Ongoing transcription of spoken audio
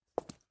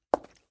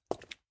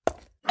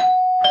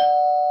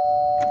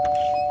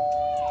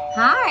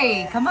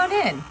Hi, come on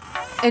in.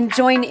 And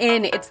join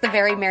in. It's the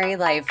Very Merry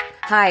Life.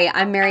 Hi,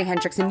 I'm Mary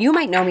Hendricks, and you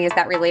might know me as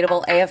that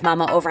relatable AF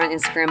Mama over on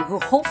Instagram who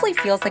hopefully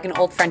feels like an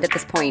old friend at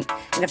this point.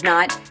 And if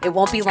not, it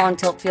won't be long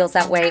till it feels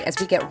that way as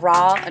we get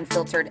raw,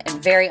 unfiltered,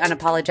 and very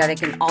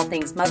unapologetic in all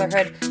things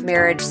motherhood,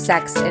 marriage,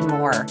 sex, and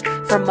more.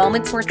 From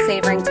moments worth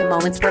savoring to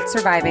moments worth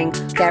surviving,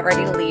 get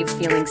ready to leave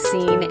feeling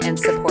seen and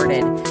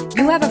supported.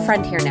 You have a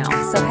friend here now,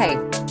 so hey,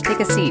 take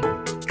a seat.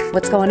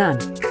 What's going on?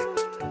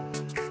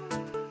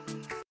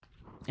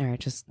 All right,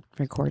 just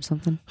record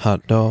something.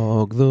 Hot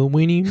dog, the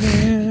Winnie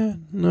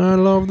Man. I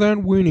love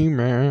that Winnie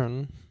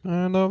Man.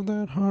 I love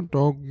that hot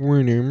dog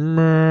Winnie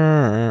Man.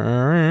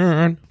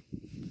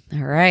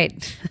 All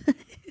right.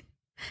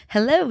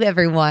 Hello,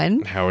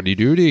 everyone. Howdy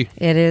doody.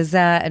 It is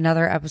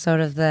another episode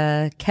of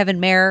the Kevin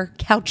Mayer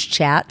Couch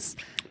Chats.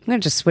 I'm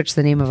going to just switch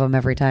the name of them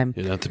every time.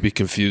 You're not to be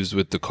confused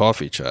with the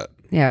coffee chat.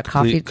 Yeah,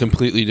 coffee.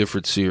 Completely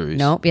different series.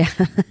 Nope, yeah.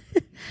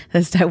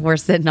 This time we're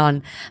sitting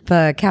on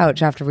the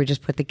couch after we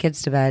just put the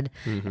kids to bed.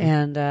 Mm-hmm.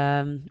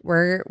 And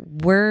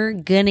we're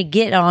going to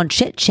get on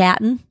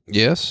chit-chatting.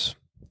 Yes.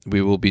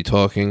 We will be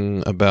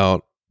talking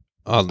about,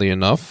 oddly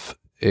enough,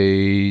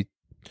 a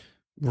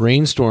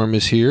rainstorm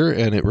is here,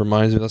 and it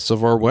reminds us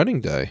of our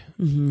wedding day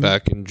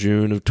back in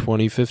June of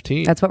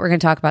 2015. That's what we're going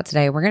to talk about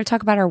today. We're going to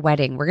talk about our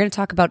wedding. We're going to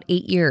talk about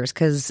 8 years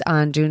because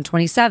on June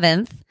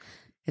 27th,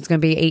 it's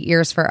going to be 8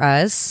 years for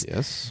us.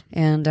 Yes.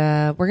 And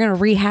we're going to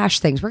rehash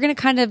things. We're going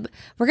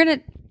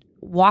to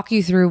walk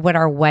you through what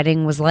our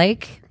wedding was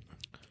like.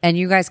 And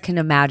you guys can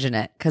imagine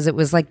it because it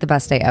was like the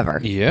best day ever.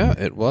 Yeah,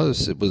 it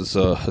was. It was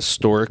a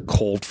historic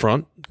cold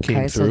front came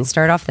through. So let's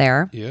start off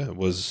there. Yeah, it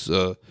was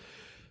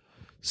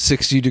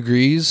 60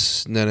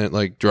 degrees, and then it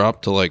like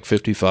dropped to like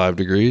 55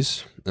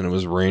 degrees, and it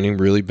was raining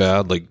really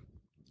bad, like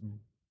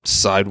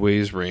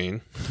sideways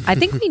rain. I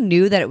think we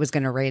knew that it was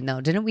going to rain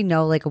though. Didn't we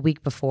know like a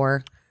week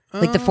before?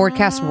 Like the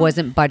forecast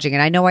wasn't budging,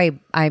 and I know I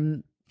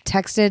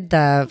texted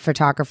the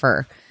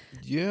photographer.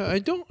 Yeah, I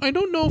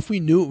don't know if we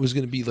knew it was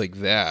going to be like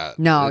that.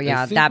 No,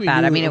 yeah, that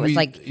bad. I mean, it was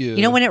like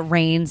you know when it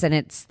rains and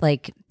it's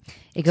like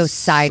it goes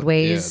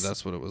sideways. Yeah,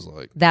 that's what it was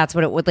like. That's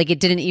what it would like.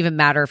 It didn't even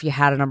matter if you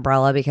had an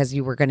umbrella because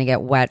you were going to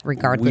get wet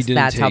regardless.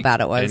 That's how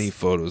bad it was. Any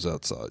photos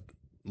outside?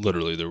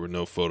 Literally, there were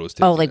no photos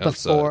taken. Oh, like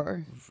outside.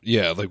 Before?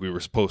 Yeah, like we were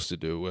supposed to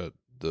do at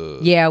the.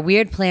 Yeah, we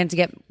had planned to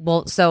get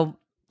so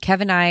Kev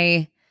and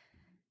I.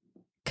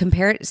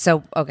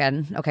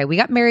 Okay, we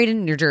got married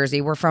in New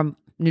Jersey. We're from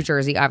New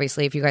Jersey,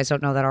 obviously, if you guys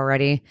don't know that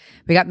already.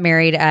 We got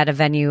married at a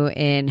venue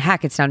in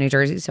Hackettstown, New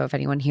Jersey. So if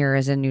anyone here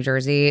is in New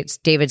Jersey, it's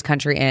David's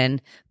Country Inn.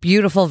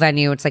 Beautiful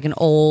venue. It's like an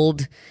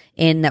old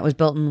inn that was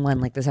built in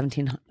when, like the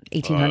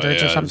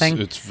 1800s or something.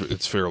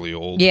 It's fairly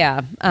old.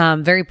 Yeah,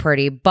 very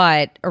pretty.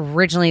 But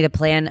originally the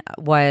plan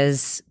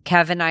was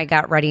Kev and I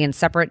got ready in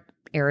separate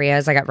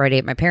areas. I got ready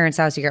at my parents'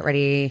 house. You got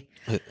ready.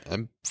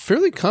 I'm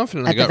fairly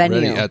confident I got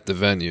ready at the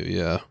venue,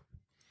 yeah.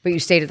 But you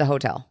stayed at the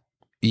hotel.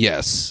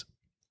 Yes.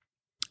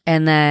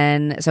 And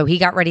then, so he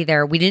got ready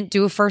there. We didn't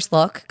do a first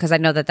look because I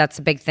know that that's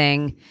a big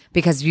thing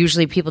because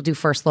usually people do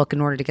first look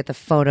in order to get the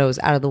photos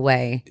out of the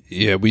way.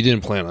 Yeah, we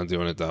didn't plan on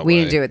doing it that way. We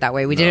didn't do it that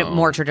way. We did it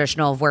more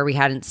traditional of where we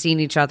hadn't seen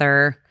each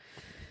other.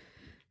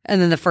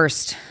 And then the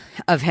first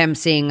of him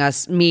seeing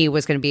me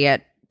was going to be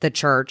at the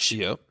church.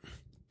 Yep.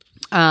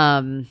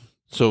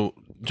 So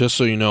just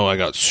so you know, I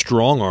got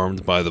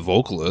strong-armed by the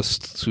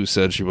vocalist who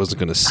said she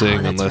wasn't going to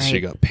sing unless she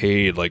got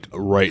paid like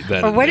right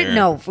then and there.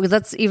 No,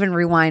 let's even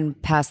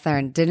rewind past there.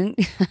 And didn't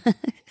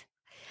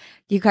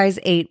you guys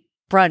ate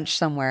brunch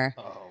somewhere?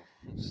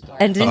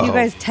 And didn't you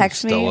guys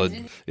text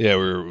me? Yeah,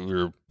 we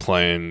were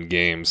playing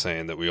games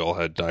saying that we all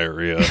had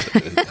diarrhea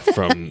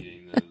from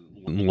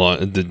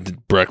the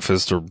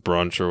breakfast or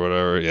brunch or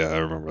whatever. Yeah, I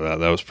remember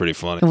that. That was pretty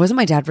funny. And wasn't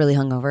my dad really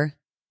hungover?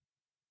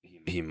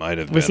 He might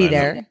have been. Was he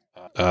there?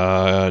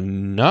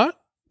 No,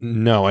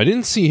 I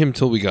didn't see him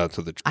till we got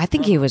to the I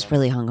think he was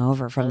really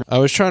hungover from the I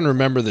was trying to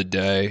remember the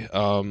day.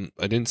 I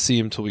didn't see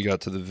him till we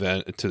got to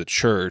the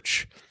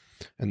church,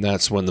 and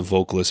that's when the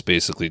vocalist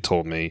basically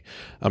told me,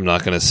 I'm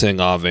not going to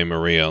sing Ave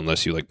Maria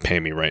unless you like pay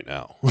me right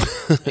now.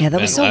 Yeah, that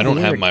was so I don't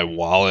weird. have my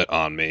wallet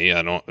on me.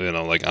 I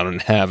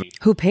don't have.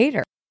 Who paid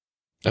her?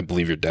 I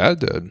believe your dad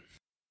did.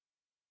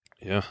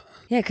 Yeah.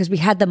 Yeah, because we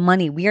had the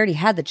money. We already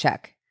had the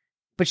check.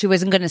 But she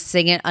wasn't going to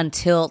sing it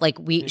until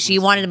she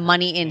wanted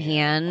money in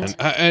hand.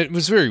 And it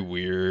was very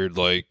weird.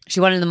 Like she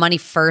wanted the money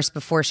first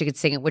before she could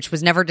sing it, which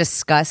was never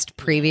discussed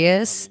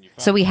previous.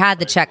 So we had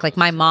the check. Like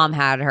my mom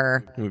had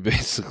her. We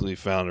basically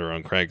found her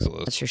on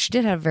Craigslist. That's true. She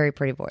did have a very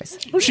pretty voice.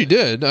 Well, she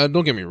did.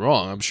 Don't get me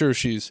wrong. I'm sure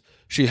she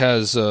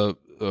has a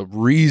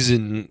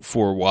reason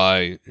for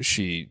why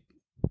she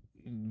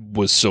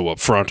was so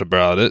upfront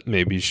about it.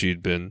 Maybe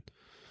she'd been,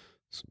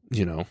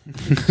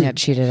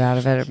 cheated out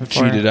of it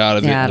before. Cheated out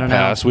of it in the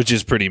past, which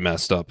is pretty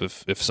messed up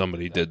if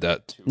somebody did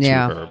that to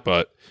her.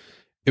 But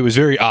it was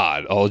very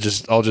odd. I'll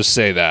just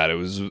say that it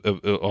was.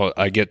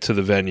 I get to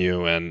the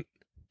venue and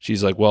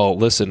she's like, "Well,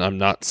 listen, I'm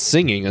not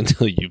singing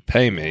until you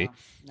pay me."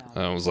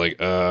 And I was like,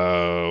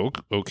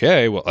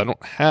 "Okay. Well, I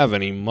don't have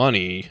any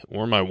money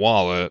or my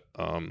wallet.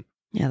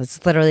 Yeah,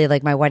 that's literally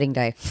like my wedding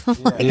day.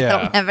 Like, I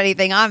don't have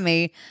anything on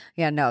me.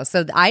 Yeah, no.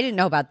 So I didn't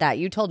know about that.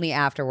 You told me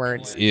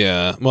afterwards.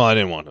 Yeah. Well, I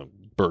didn't want to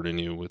burden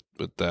you with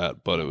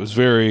that, but it was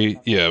very,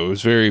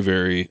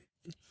 very.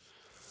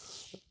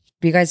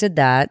 You guys did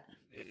that.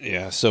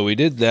 Yeah. So we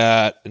did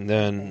that, and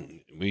then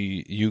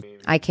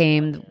I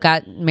came,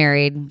 got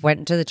married,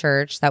 went to the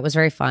church. That was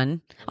very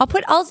fun.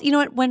 You know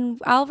what? When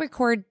I'll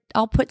record,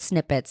 I'll put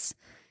snippets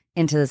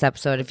into this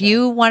episode. If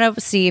you want to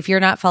see, if you're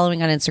not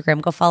following on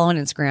Instagram, go follow on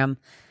Instagram.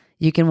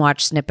 You can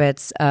watch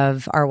snippets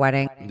of our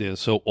wedding. Yeah,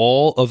 so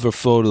all of the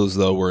photos,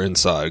 though, were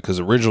inside because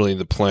originally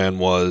the plan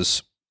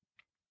was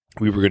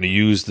we were going to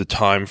use the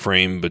time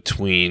frame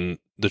between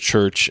the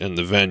church and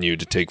the venue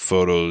to take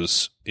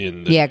photos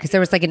in the... Yeah, because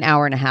there was like an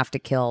hour and a half to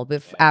kill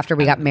after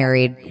we got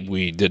married.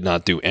 We did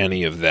not do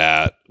any of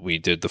that. We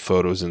did the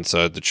photos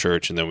inside the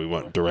church, and then we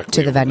went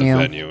directly to the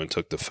venue and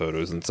took the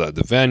photos inside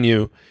the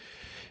venue.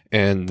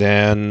 And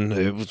then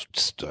it was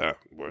just...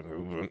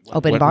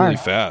 open bar. Really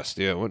fast.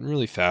 Yeah, it went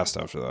really fast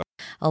after that.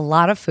 A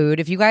lot of food.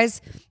 If you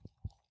guys,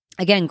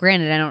 again,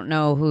 granted, I don't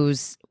know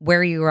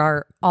where you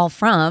are all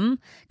from.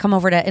 Come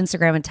over to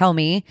Instagram and tell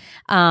me.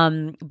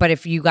 But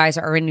if you guys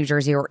are in New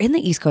Jersey or in the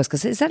East Coast,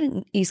 because is that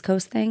an East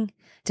Coast thing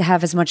to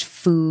have as much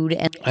food?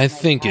 And I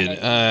think it.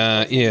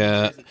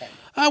 Yeah.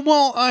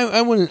 Well,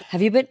 I wouldn't.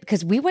 Have you been?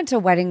 Because we went to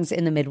weddings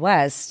in the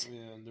Midwest,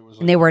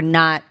 and they were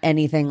not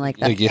anything like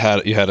that. Like you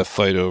had a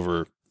fight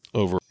over.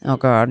 Oh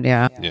God,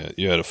 yeah. Yeah,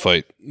 you had to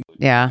fight.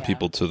 Yeah,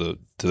 people to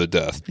the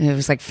death. It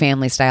was like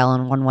family style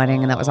on one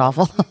wedding, and that was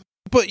awful.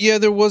 But yeah,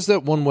 there was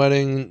that one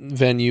wedding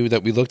venue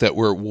that we looked at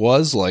where it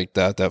was like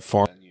that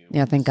farm.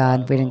 Yeah, thank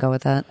God we didn't go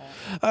with that.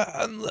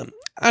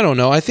 I don't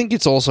know. I think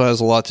it also has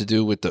a lot to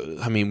do with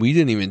I mean, we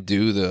didn't even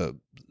do the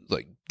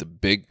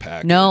big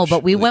package. No,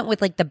 but we went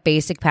with like the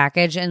basic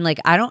package, and like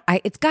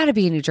it's got to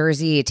be in New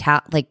Jersey,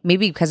 like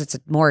maybe because it's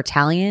more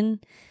Italian.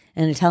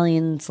 And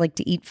Italians like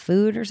to eat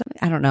food or something.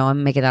 I don't know.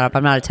 I'm making that up.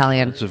 I'm not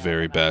Italian. It's a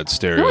very bad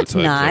stereotype. No, it's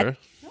not.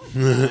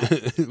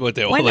 There. What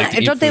they all like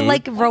to eat Don't they food?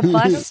 like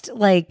robust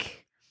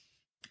like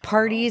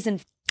parties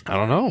and? I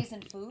don't know.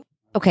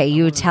 Okay,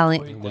 you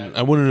Italian.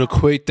 I wouldn't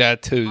equate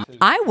that to.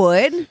 I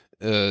would.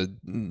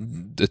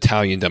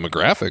 Italian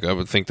demographic. I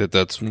would think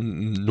that's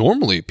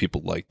normally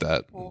people like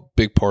that.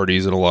 Big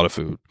parties and a lot of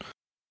food.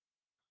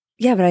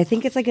 Yeah, but I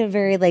think it's like a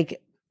very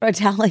like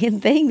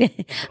Italian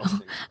thing.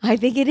 I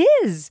think it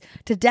is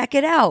to deck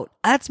it out.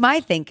 That's my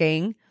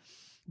thinking.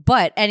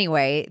 But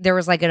anyway, there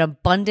was like an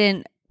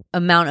abundant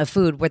amount of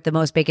food with the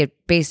most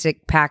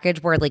basic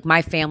package where like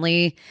my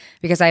family,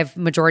 because I have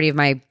majority of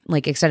my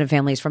like extended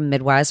families from the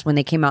Midwest, when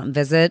they came out and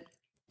visit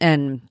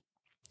and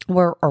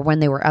when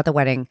they were at the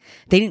wedding,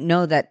 they didn't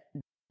know that.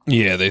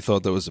 Yeah, they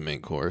thought that was the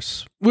main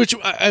course, which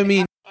I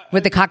mean,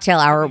 with the cocktail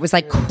hour, it was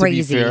like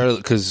crazy. To be fair,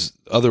 because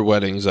other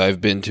weddings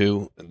I've been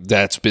to,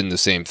 that's been the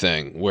same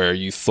thing where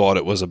you thought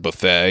it was a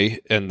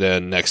buffet, and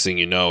then next thing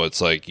you know,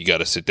 it's like you got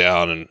to sit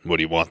down and what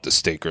do you want, the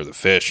steak or the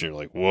fish? And you're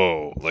like,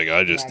 whoa, like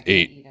I just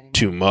ate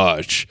too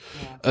much.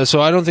 Yeah.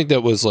 So I don't think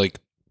that was like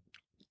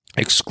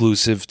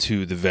exclusive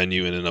to the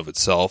venue in and of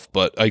itself,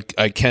 but I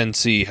can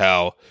see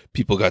how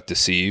people got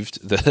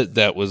deceived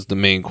that was the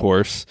main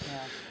course.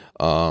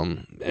 Yeah.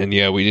 And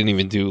yeah, we didn't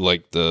even do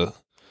like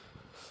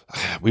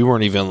we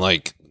weren't even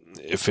like,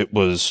 if it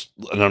was,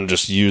 and I'm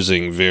just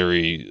using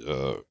very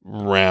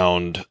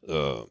round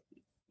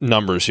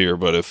numbers here,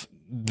 but if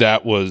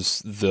that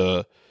was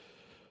the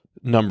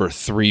number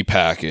 3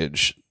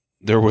 package,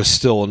 there was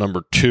still a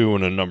number 2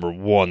 and a number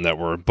 1 that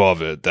were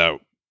above it that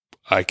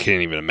I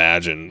can't even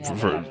imagine.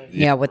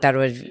 What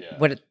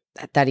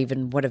that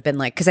even would have been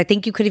like. Because I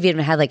think you could have even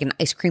had like an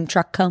ice cream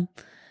truck come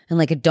and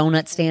like a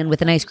donut stand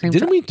with an ice cream truck.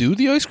 Didn't we do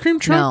the ice cream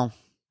truck?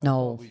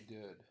 No.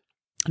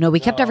 No,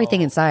 we kept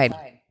everything inside.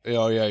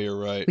 Oh, yeah, you're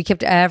right. We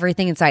kept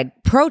everything inside.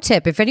 Pro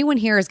tip, if anyone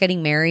here is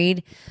getting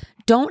married,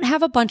 don't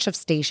have a bunch of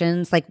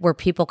stations like where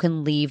people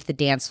can leave the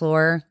dance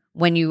floor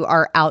when you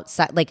are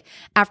outside, like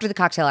after the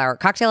cocktail hour.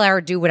 Cocktail hour,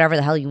 do whatever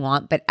the hell you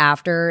want, but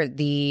after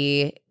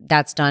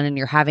that's done and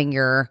you're having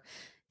your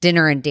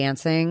dinner and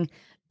dancing,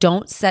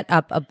 don't set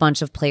up a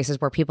bunch of places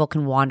where people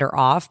can wander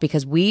off,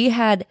 because we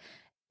had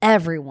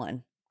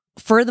everyone,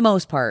 for the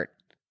most part,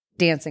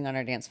 dancing on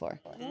our dance floor.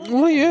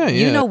 Well, yeah.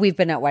 You know, we've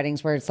been at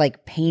weddings where it's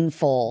like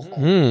painful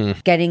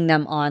getting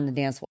them on the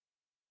dance floor.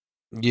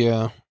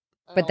 Yeah.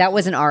 But that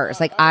wasn't ours.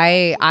 Like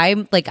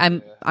I'm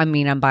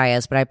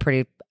biased, but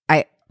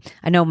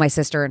I know my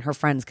sister and her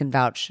friends can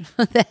vouch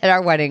at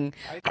our wedding.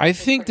 I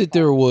think that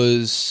there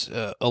was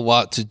a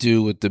lot to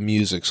do with the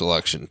music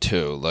selection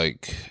too.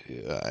 Like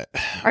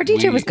our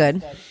DJ was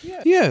good.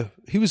 Yeah,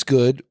 he was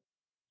good.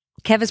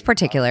 Kev is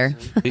particular.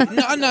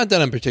 No, not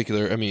that I'm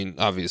particular. I mean,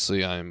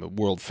 obviously, I'm a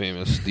world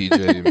famous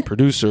DJ and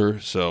producer,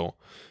 so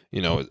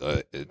you know.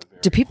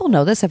 Do people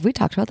know this? Have we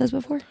talked about this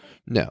before?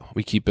 No,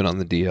 we keep it on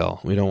the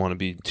DL. We don't want to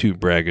be too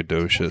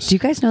braggadocious. Do you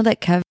guys know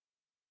that Kev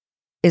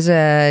is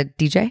a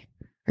DJ,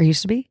 or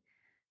used to be?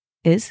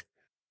 I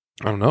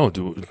don't know.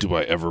 Do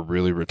I ever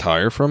really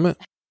retire from it?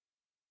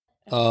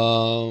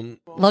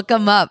 Look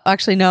him up.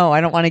 Actually, no,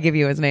 I don't want to give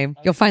you his name.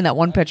 You'll find that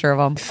one picture of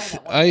him.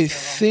 I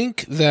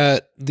think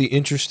that the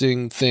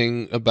interesting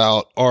thing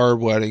about our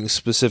wedding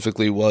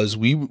specifically was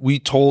we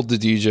told the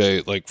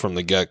DJ, like, from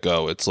the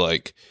get-go, it's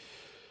like,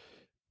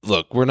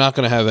 look, we're not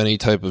going to have any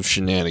type of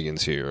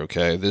shenanigans here,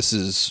 okay? This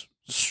is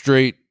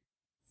straight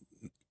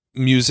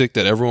music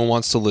that everyone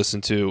wants to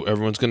listen to.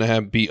 Everyone's going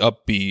to be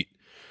upbeat.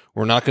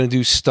 We're not going to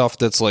do stuff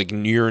that's like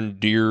near and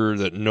dear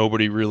that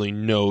nobody really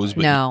knows.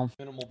 But no,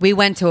 we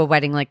went to a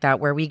wedding like that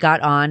where we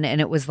got on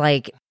and it was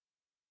like,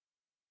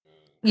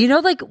 you know,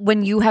 like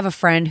when you have a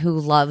friend who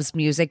loves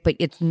music, but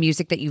it's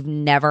music that you've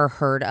never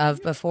heard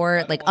of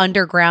before, like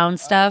underground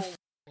stuff.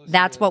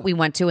 That's what we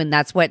went to. And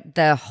that's what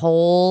the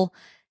whole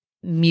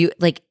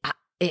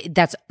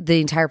that's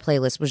the entire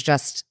playlist was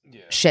just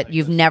shit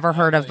you've never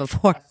heard of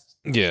before.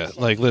 Yeah,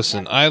 like,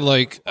 listen, I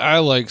like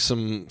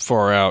some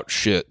far out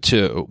shit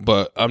too,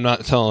 but I'm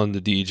not telling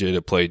the DJ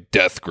to play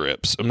Death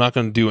Grips. I'm not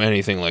going to do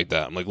anything like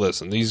that. I'm like,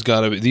 listen, these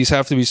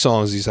have to be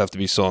songs. These have to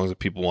be songs that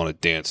people want to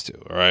dance to.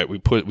 All right,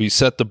 we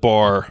set the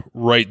bar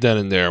right then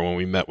and there when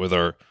we met with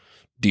our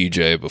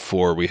DJ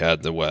before we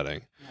had the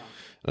wedding,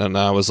 and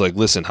I was like,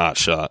 listen,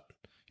 hotshot,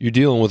 you're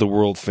dealing with a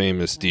world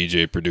famous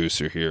DJ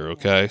producer here,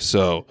 okay?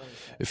 So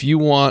if you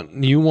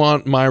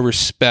want my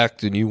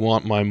respect and you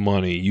want my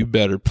money, you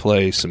better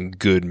play some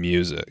good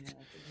music.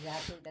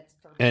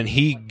 And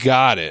he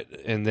got it.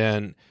 And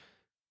then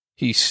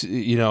he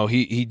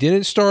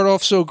didn't start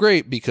off so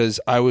great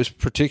because I was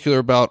particular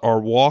about our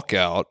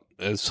walkout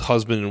as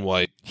husband and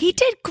wife. He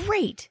did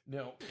great.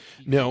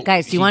 No.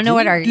 Guys, do you want to know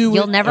what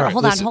you'll never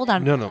hold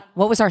on. No.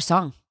 What was our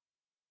song?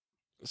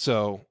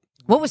 So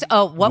what was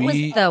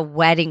the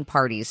wedding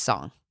party's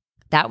song?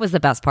 That was the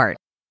best part.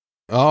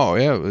 Oh,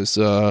 yeah, it was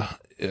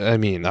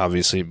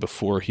obviously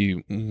before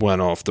he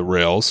went off the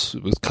rails,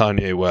 it was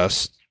Kanye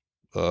West,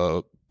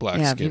 Black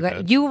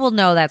Skinhead. You will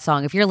know that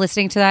song. If you're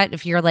listening to that,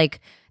 if you're like,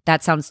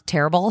 that sounds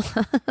terrible.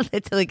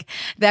 It's like,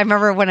 I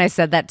remember when I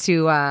said that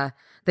to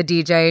the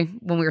DJ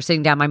when we were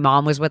sitting down, my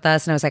mom was with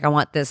us and I was like, I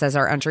want this as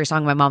our entry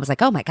song. My mom was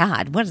like, oh my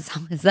God, what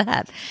song is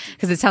that?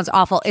 Because it sounds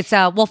awful. It's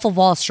Wolf of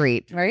Wall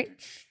Street, right?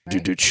 Yeah.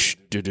 They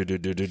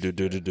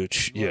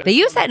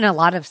use that in a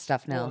lot of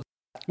stuff now.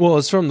 Well,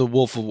 it's from the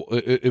Wolf of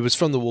it was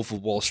from the Wolf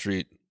of Wall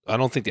Street. I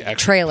don't think the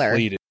actual trailer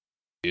played it.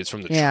 It's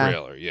from the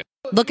trailer. Yeah,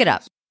 look it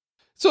up.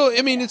 So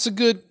I mean,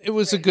 it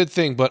was a good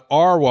thing. But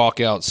our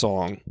walkout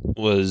song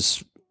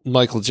was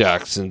Michael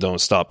Jackson, "Don't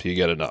Stop Till You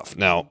Get Enough."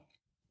 Now,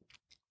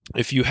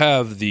 if you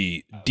have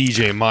the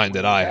DJ mind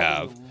that I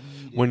have,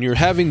 when you're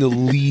having the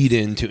lead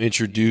into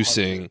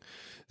introducing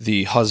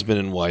the husband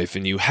and wife,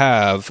 and you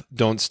have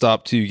 "Don't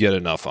Stop Till You Get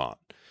Enough" on,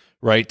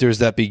 right? There's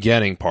that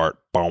beginning part,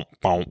 boom,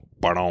 boom,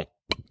 boom.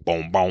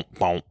 Boom, boom,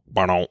 boom,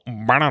 boom,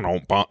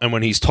 boom, boom. And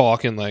when he's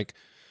talking, like,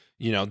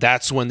 you know,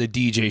 that's when the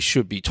DJ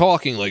should be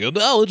talking, like,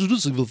 oh,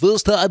 introducing the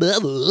first time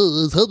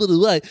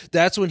ever.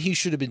 That's when he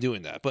should have been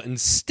doing that. But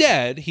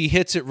instead, he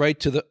hits it right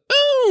to the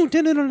and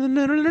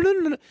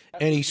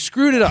he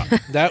screwed it up.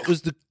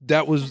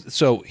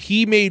 So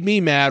he made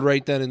me mad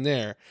right then and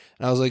there.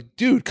 And I was like,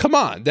 dude, come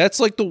on. That's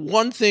like the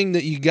one thing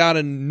that you got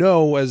to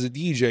know as a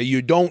DJ.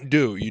 You don't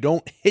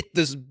hit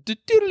this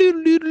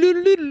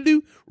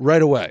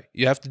right away.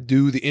 You have to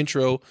do the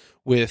intro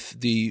with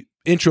the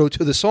intro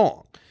to the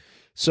song.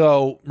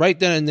 So right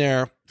then and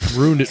there,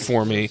 ruined it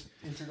for me.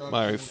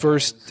 My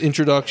first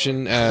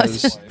introduction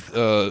as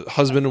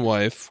husband and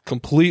wife,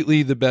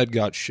 completely the bed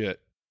got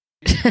shit.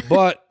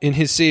 But in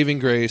his saving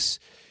grace,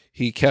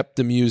 he kept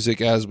the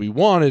music as we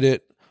wanted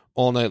it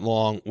all night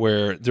long,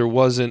 where there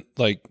wasn't,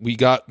 like, we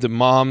got the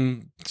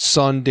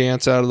mom-son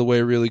dance out of the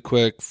way really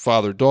quick,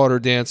 father-daughter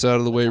dance out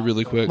of the way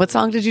really quick. What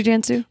song did you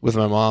dance to? With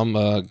my mom,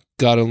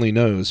 God Only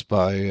Knows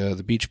by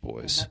the Beach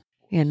Boys.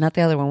 Yeah, not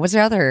the other one. What's the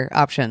other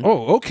option?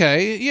 Oh,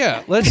 okay.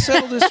 Yeah, let's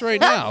settle this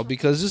right now,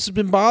 because this has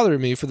been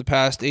bothering me for the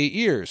past 8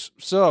 years.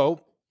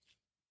 So,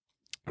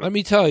 let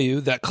me tell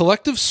you that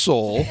Collective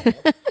Soul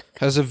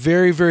has a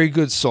very, very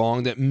good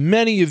song that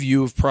many of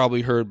you have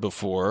probably heard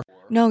before.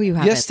 No, you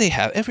haven't. Yes, they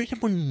have.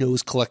 Everyone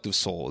knows Collective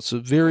Soul. It's a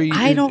very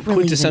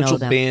quintessential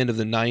band of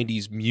the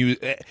 90s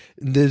music.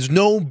 There's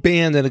no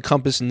band that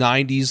encompassed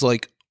 90s,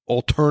 like,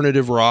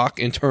 alternative rock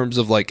in terms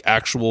of, like,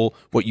 actual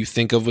what you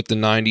think of with the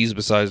 90s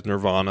besides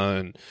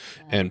Nirvana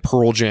and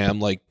Pearl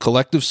Jam. Like,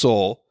 Collective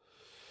Soul.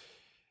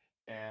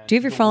 Do you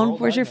have your phone?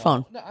 Where's your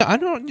phone? I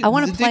don't. I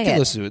want to play it.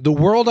 Listen to it. The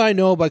World I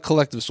Know by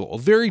Collective Soul. A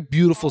very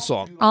beautiful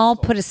song. I'll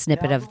put a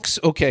snippet of.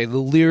 Okay, the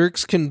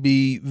lyrics can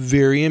be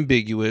very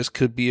ambiguous.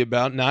 Could be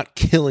about not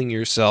killing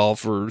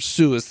yourself or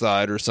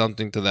suicide or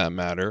something to that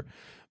matter.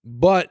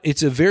 But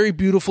it's a very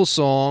beautiful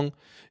song.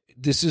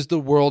 This is the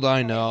world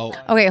I know.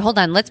 Okay, hold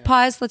on. Let's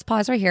pause. Let's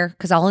pause right here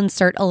because I'll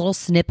insert a little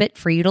snippet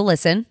for you to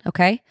listen.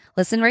 Okay?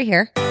 Listen right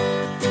here.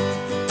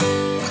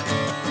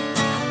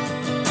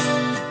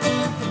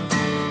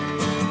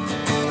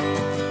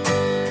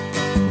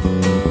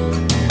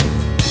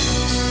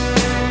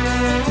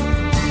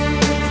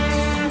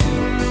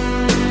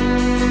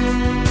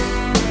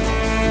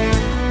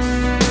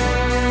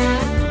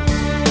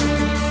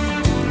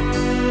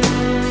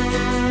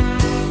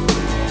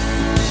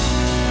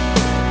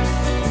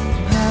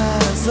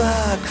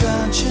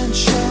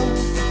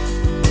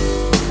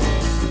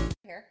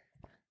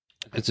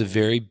 It's a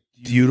very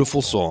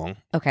beautiful song.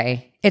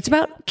 Okay. It's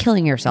about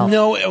killing yourself.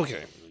 No,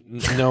 okay.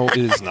 No, it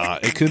is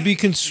not. It could be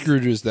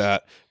construed as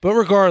that. But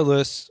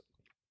regardless,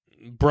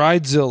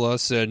 Bridezilla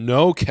said,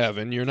 no,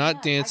 Kevin, you're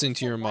not dancing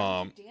to your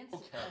mom.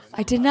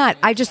 I did not.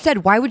 I just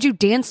said, why would you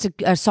dance to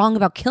a song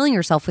about killing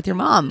yourself with your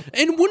mom?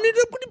 And wouldn't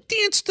it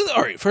dance to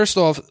all right, first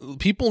off,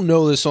 people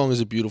know this song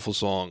is a beautiful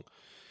song.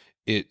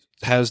 It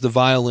has the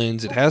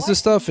violins. It has the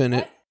stuff in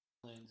it.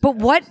 But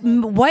what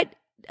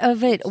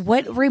of it,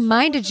 what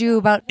reminded you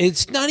about...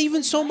 It's not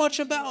even so much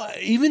about...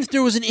 Even if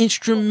there was an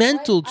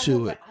instrumental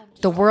to it.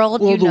 The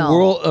world, well, the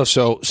world.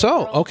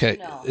 Okay.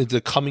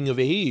 The coming of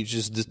age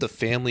is just the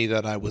family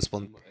that I was.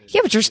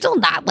 Yeah, but you're still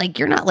not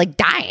you're not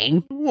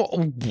dying.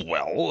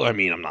 Well, I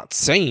mean, I'm not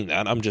saying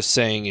that. I'm just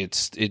saying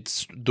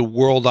it's the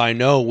world I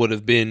know would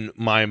have been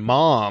my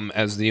mom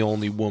as the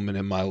only woman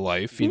in my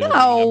life. You know,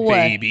 being a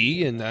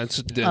baby, and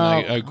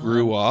I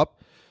grew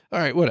up. All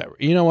right, whatever.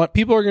 You know what?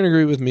 People are going to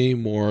agree with me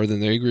more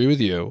than they agree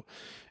with you,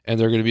 and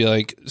they're going to be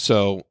like,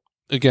 so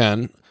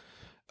again.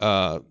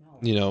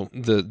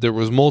 There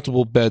was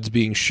multiple beds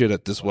being shit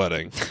at this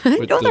wedding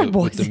with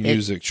the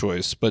music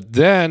choice. But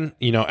then,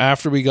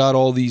 after we got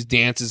all these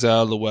dances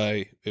out of the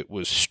way, it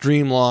was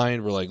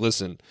streamlined. We're like,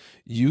 listen,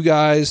 you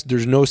guys,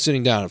 there's no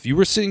sitting down. If you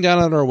were sitting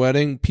down at our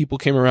wedding, people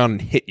came around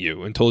and hit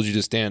you and told you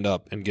to stand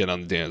up and get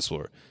on the dance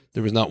floor.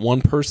 There was not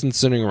one person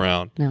sitting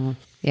around. No.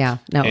 Yeah.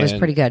 No, it was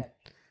pretty good.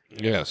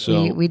 Yeah.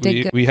 So we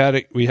had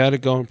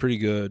it going pretty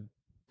good.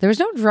 There was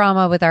no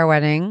drama with our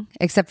wedding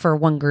except for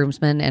one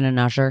groomsman and an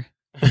usher.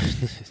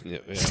 You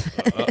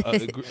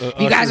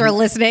guys are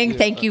listening.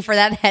 Thank you for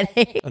that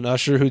headache. An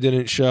usher who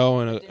didn't show,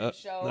 and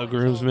a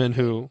groomsman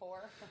who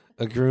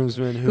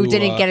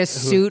didn't get a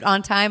suit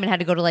on time and had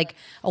to go to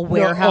a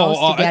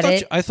warehouse to get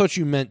it. I thought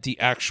you meant the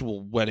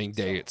actual wedding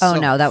day itself. Oh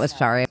no, that was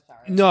sorry.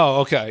 No,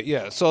 okay,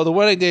 yeah. So the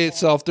wedding day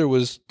itself, there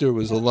was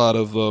a lot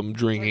of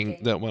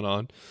drinking that went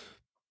on.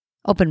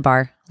 Open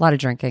bar, a lot of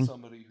drinking.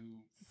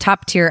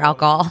 Top tier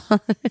alcohol.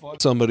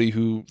 Somebody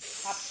who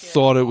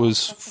thought it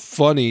was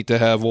funny to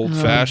have old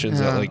fashions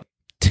at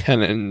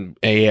 10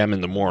 a.m. in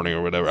the morning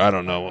or whatever. I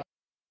don't know. It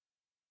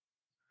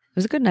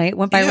was a good night.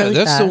 Went by really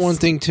that's fast. The one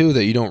thing too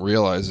that you don't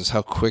realize is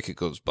how quick it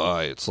goes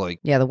by. It's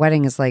the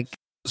wedding is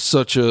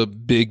such a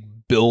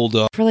big build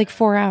up for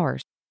 4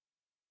 hours.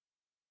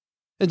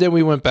 And then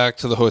we went back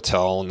to the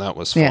hotel, and that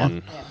was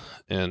fun.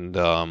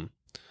 Yeah.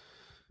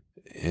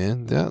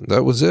 And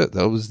that was it.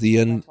 That was the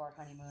end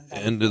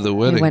of the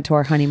wedding. We went to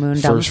our honeymoon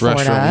down in Florida.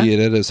 First restaurant he ate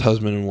at as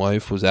husband and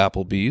wife was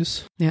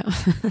Applebee's. Yeah.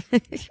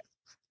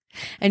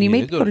 And you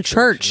made me go to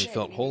church. It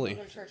felt holy.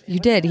 You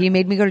did. He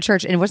made me go to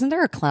church. And wasn't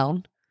there a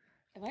clown?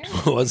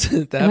 Was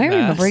it that Am mass? I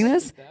remembering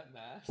this?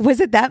 Was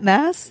it that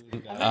mass?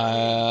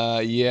 Yeah,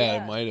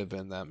 it might have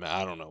been that mass.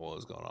 I don't know what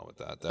was going on with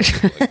that.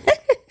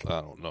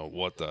 I don't know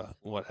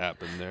what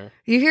happened there.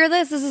 You hear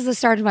this? This is the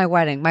start of my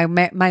wedding, my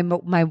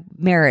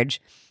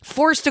marriage.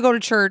 Forced to go to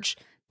church,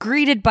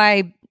 greeted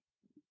by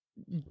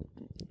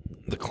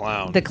the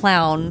clown. The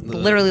clown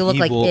literally looked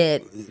evil, like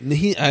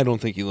it. I don't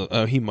think he looked.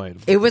 He might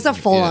have. It was a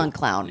full-on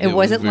clown. It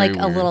wasn't like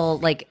a weird.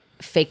 little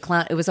fake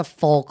clown. It was a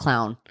full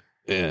clown.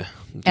 Yeah.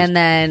 And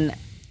then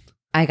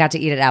I got to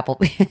eat at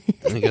Applebee's.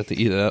 I got to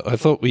eat it. I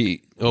thought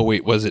we. Oh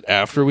wait, was it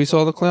after we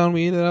saw the clown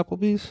we ate at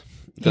Applebee's?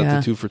 Got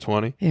the 2 for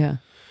 $20. Yeah.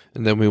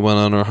 And then we went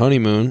on our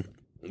honeymoon,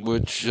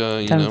 which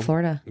down in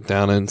Florida,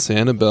 down in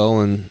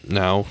Sanibel, and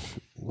now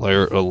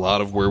a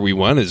lot of where we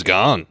went is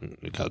gone.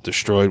 It got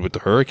destroyed with the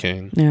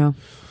hurricane. Yeah.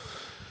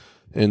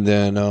 And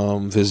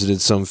then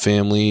visited some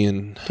family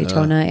in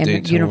Daytona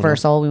and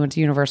Universal. We went to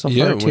Universal for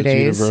 2 days. We went to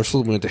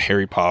Universal. We went to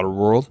Harry Potter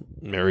World.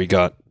 Mary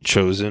got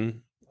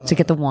chosen to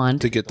get the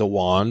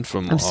wand.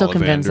 From I'm still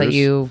convinced that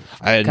you.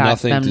 I had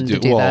nothing to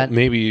do. Well, that.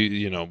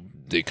 Maybe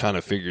they kind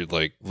of figured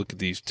look at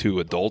these 2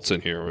 adults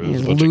in here.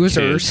 These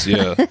losers.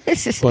 Yeah, a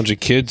bunch of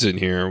kids in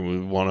here. We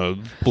want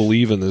to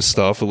believe in this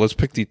stuff. Let's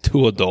pick the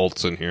 2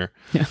 adults in here.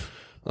 Yeah.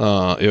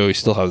 We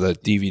still have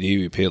that DVD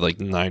we paid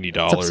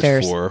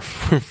 $90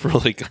 for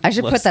I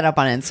should put that up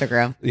on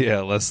Instagram.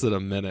 Yeah, less than a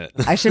minute.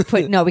 I should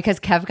put because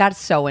Kev got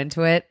so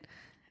into it.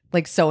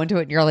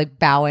 And you're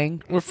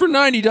bowing. Well, for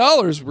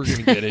 $90 we're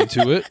gonna get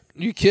into it.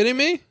 You kidding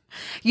me?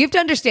 You have to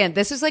understand,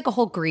 this is a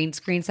whole green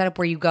screen setup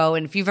where you go,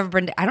 and if you've ever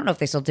been to, I don't know if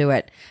they still do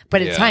it,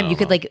 but at the time you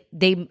could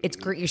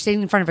you're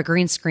sitting in front of a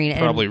green screen, and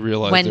probably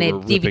realize when the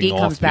DVD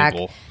comes back,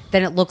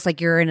 then it looks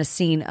like you're in a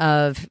scene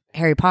of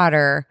Harry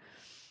Potter.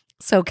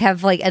 So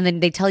Kev and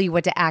then they tell you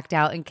what to act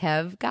out, and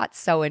Kev got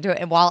so into it,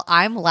 and while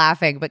I'm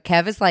laughing, but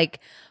Kev is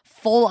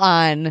full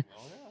on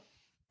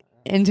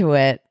into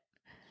it.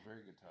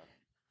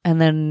 And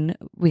then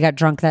we got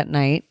drunk that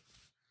night.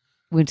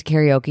 We went to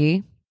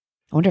karaoke.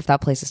 I wonder if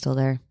that place is still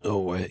there.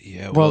 Oh,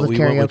 yeah. World of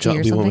Karaoke or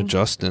something? We went with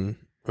Justin,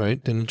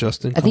 right? Didn't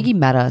Justin come? I think he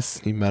met us.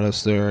 He met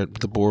us there at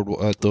the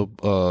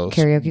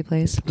karaoke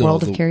place?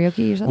 World of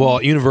Karaoke or something?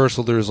 Well,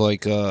 Universal, there's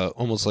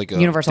almost like a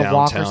Universal downtown,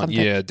 walk or something?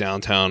 Yeah,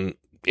 downtown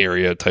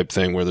area type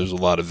thing where there's a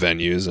lot of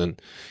venues,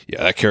 and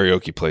yeah, that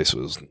karaoke place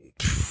was.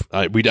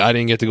 I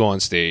didn't get to go on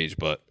stage,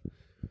 but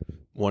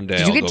one day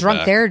did you get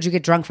drunk there, or did you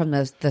get drunk from the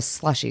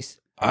slushies?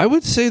 I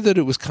would say that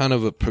it was kind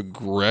of a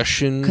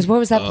progression. Because what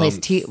was that place?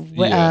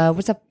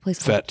 What's that place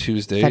called? Fat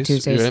Tuesdays. Fat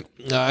Tuesdays.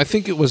 Right? I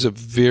think it was a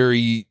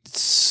very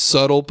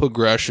subtle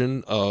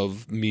progression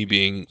of me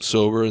being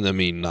sober and then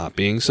me not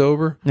being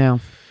sober. No.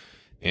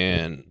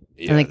 And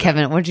then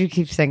Kevin, what did you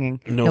keep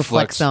singing? No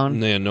Flex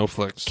Zone. Yeah, No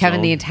Flex Kevin,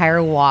 Zone. the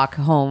entire walk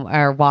home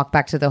or walk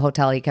back to the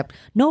hotel, he kept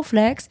No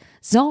Flex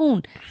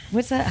Zone.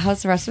 What's that?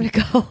 How's the rest of it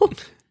go?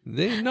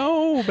 They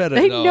know better.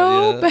 They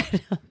know better.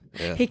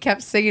 Yeah. He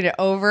kept singing it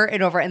over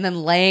and over, and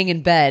then laying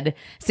in bed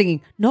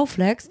singing "No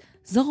Flex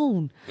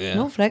Zone." Yeah.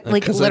 No Flex,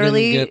 like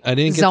literally I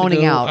didn't get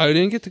zoning out. I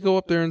didn't get to go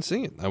up there and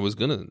sing it. I was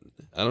gonna.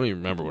 I don't even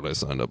remember what I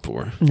signed up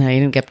for. No, you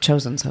didn't get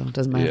chosen, so it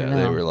doesn't matter. Yeah, now.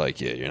 they were like,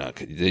 "Yeah, you're not."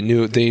 They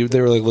knew they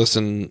were like,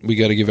 "Listen, we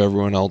got to give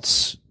everyone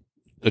else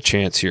a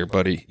chance here,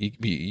 buddy.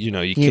 You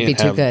can't be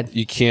too have good.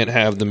 You can't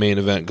have the main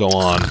event go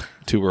on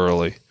too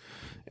early."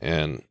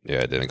 And yeah,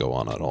 it didn't go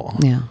on at all.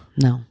 Yeah,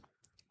 no,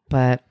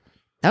 but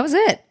that was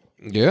it.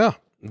 Yeah.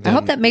 I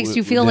hope that makes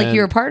you feel like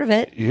you're a part of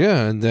it.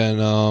 Yeah, and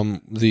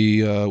then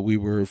we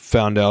were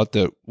found out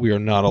that we are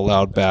not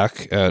allowed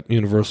back at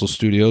Universal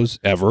Studios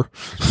ever.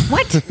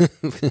 What?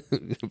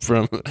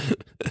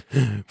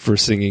 for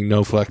singing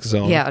No Flex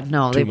Zone. Yeah,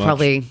 no, they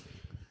probably.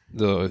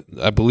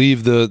 I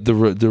believe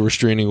the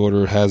restraining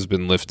order has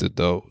been lifted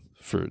though.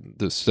 For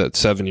this, that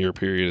 7-year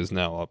period is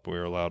now up.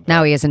 We're allowed back.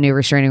 Now he has a new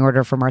restraining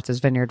order for Martha's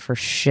Vineyard for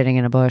shitting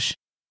in a bush.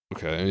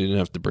 Okay, you didn't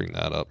have to bring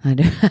that up. I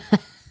do.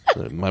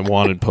 My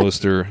wanted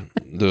poster,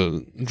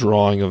 the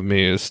drawing of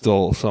me is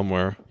still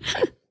somewhere.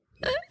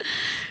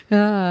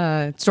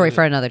 Story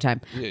for another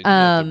time. Yeah, you didn't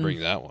have to bring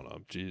that one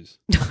up. Jeez.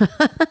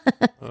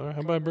 All right,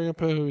 how about I bring up?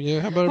 How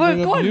about I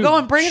bring up you? Go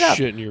on, bring it up.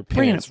 Shit in your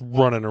pants,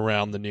 running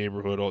around the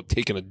neighborhood,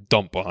 taking a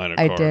dump behind a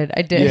car.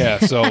 I did. Yeah,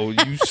 so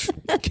you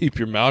keep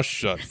your mouth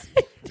shut,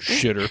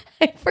 shitter.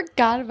 I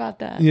forgot about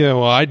that. Yeah,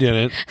 well, I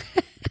didn't.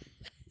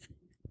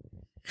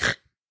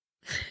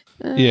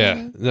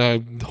 Yeah,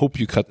 I hope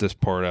you cut this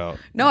part out.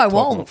 No, I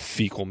won't.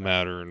 Fecal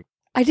matter. And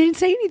I didn't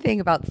say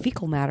anything about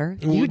fecal matter.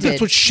 You did.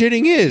 That's what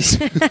shitting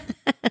is.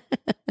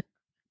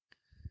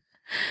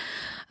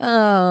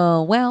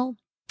 Oh, well,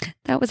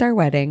 that was our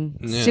wedding.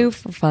 Yeah.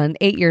 Super fun.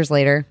 8 years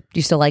later. Do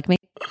you still like me?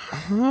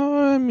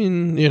 I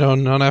mean,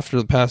 not after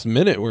the past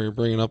minute where you're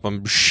bringing up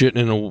I'm shitting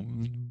in a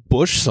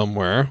bush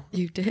somewhere.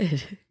 You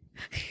did.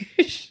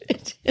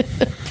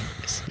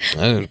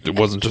 It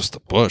wasn't just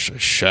a bush. I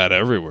shat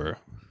everywhere.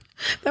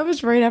 That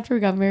was right after we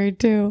got married,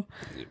 too.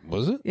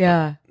 Was it?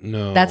 Yeah.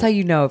 No. That's how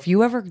you know. If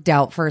you ever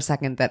doubt for a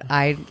second that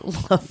I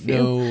love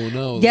you.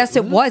 No. Yes,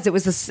 it was. It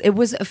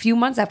was a few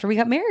months after we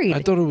got married.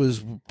 I thought it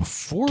was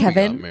before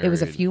Kevin, we got married. it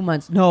was a few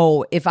months.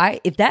 No, if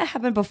that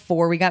happened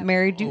before we got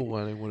married, dude. Oh,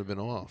 well, it would have been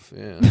off.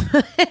 Yeah.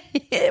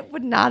 It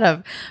would not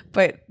have.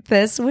 But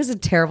this was a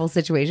terrible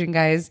situation,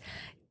 guys.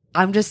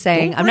 I'm just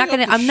saying. I'm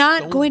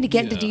not going to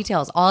get into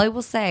details. All I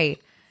will say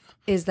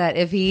is that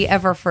if he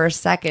ever for a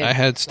second I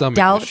had stomach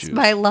doubts issues.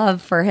 my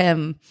love for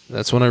him,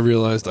 That's when I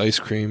realized ice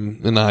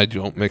cream and I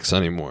don't mix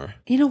anymore.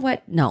 you know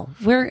what? No,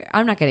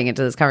 I'm not getting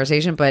into this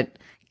conversation, but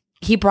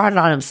he brought it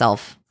on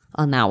himself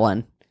on that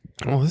one.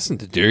 Oh, listen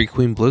to Dairy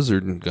Queen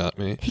Blizzard got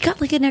me. He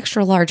got like an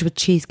extra large with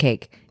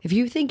cheesecake. If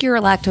you think you're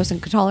a lactose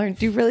intolerant,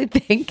 do you really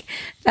think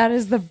that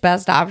is the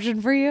best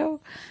option for you?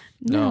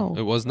 No,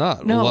 it was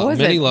not. No, it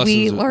wasn't.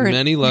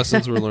 Many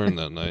lessons were learned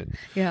that night.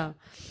 Yeah.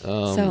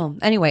 So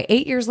anyway,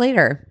 8 years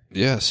later.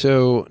 Yeah.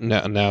 So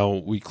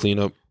now we clean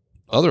up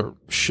other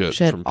shit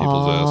from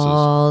people's asses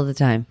all the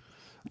time.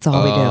 That's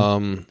all we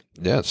do.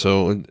 Yeah.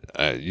 So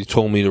you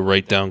told me to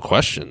write down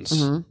questions.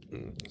 Mm-hmm.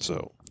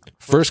 So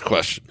first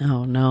question.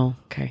 Oh no.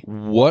 Okay.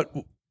 What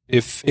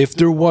if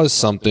there was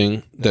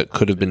something that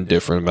could have been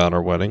different about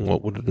our wedding?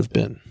 What would it have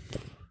been?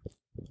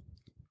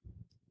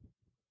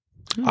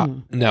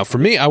 Now, for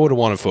me, I would have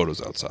wanted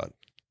photos outside,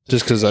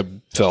 just because I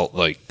felt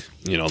like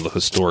the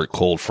historic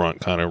cold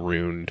front kind of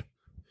ruined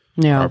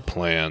our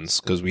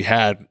plans, because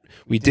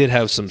we did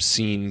have some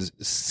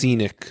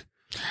scenic.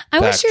 I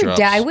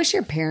wish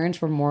your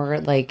parents were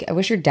more like. I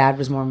wish your dad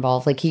was more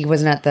involved. Like he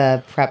wasn't at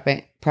the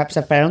prep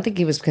stuff, but I don't think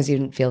he was because he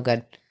didn't feel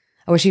good.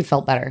 I wish he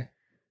felt better.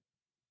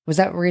 Was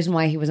that the reason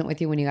why he wasn't with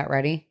you when you got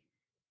ready?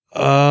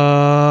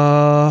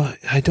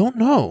 I don't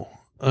know.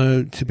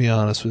 To be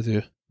honest with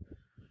you.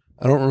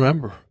 I don't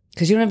remember.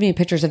 Because you don't have any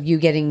pictures of you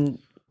getting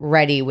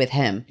ready with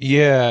him.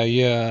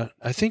 Yeah.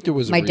 I think there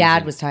was My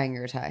dad was tying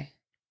your tie.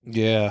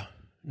 Yeah.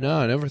 No,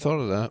 I never thought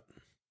of that.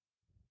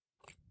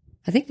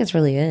 I think that's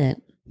really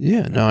it.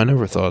 Yeah, no, I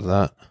never thought of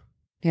that.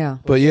 Yeah.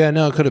 But yeah,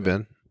 no, it could have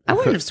been. I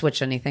wouldn't have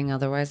switched anything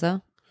otherwise,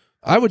 though.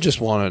 I would just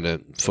wanted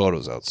it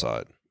photos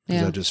outside.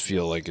 Because Yeah. I just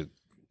feel like it,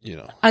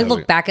 I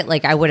look back at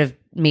I would have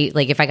made,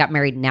 if I got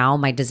married now,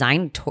 my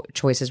design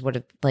choices would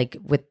have,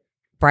 with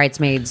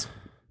bridesmaids,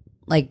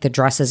 the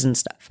dresses and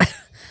stuff.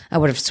 I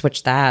would have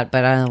switched that,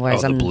 but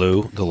otherwise, the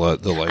blue, the light.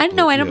 I don't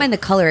know. I don't mind the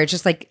color. It's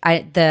just I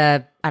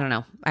don't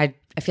know. I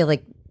feel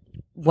like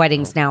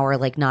weddings now are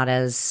like not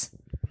as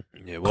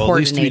well, at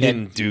least we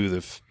didn't do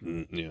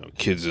the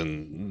kids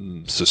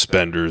in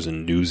suspenders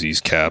and Newsies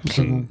caps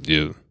and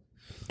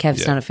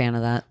Kev's not a fan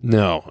of that.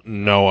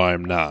 No,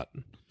 I'm not.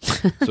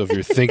 So if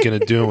you're thinking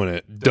of doing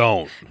it,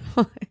 don't.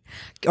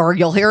 Or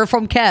you'll hear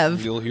from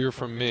Kev. You'll hear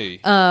from me.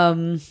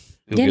 I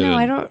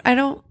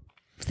don't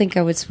think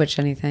I would switch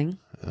anything.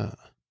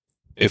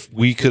 If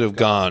we could have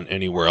gone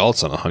anywhere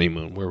else on a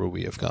honeymoon, where would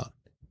we have gone?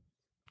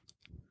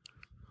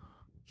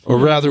 Or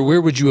rather,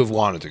 where would you have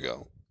wanted to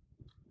go?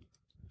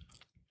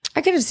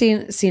 I could have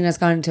seen us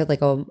gone to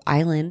like an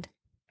island.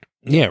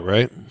 Yeah,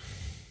 right.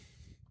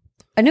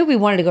 I knew we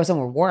wanted to go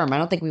somewhere warm. I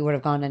don't think we would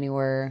have gone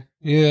anywhere.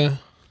 Yeah.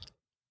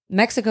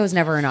 Mexico's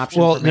never an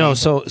option. Well, for me. no.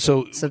 So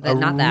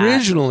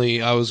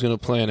originally, I was going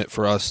to plan it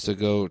for us to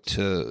go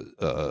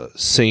to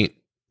Saint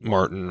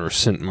Martin or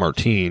Saint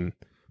Martin,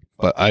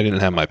 but I didn't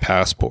have my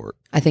passport.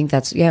 I think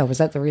was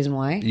that the reason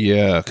why?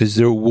 Yeah, because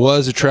there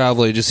was a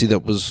travel agency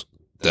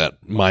that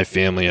my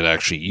family had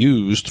actually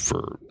used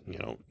for,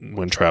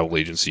 when travel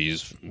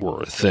agencies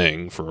were a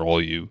thing, for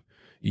all you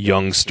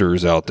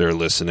youngsters out there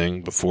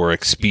listening, before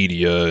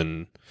Expedia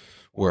and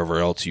wherever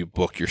else you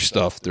book your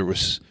stuff, there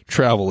was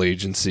travel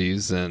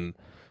agencies, and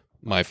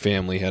my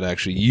family had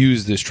actually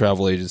used this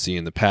travel agency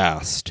in the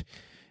past.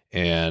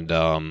 And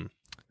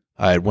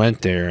I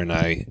went there and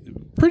I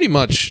pretty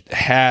much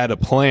had a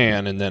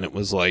plan, and then it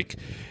was like,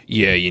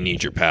 yeah, you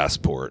need your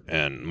passport,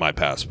 and my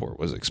passport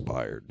was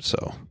expired.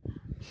 So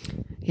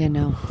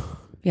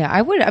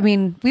I would. I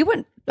mean, we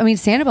went. I mean,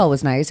 Sanibel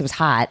was nice. It was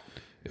hot.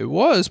 It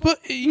was, but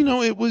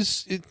it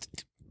was.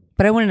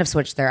 But I wouldn't have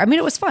switched there. I mean,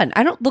 it was fun.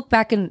 I don't look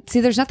back and see.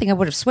 There's nothing I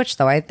would have switched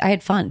though. I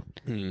had fun.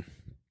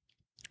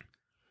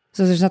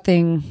 So there's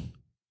nothing.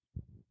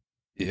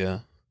 Yeah.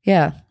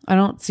 Yeah, I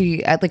don't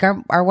see like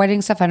our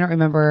wedding stuff. I don't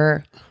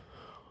remember.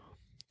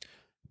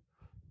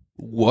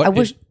 Go. I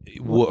was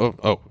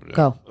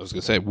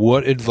gonna say,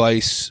 what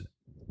advice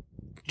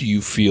do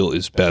you feel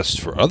is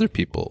best for other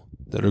people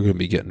that are going to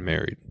be getting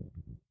married,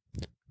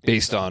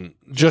 based on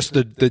just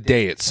the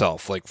day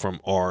itself, like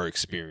from our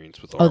experience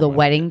with the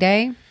wedding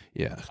day?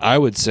 Yeah, I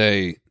would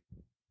say,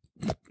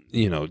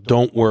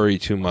 don't worry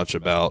too much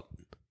about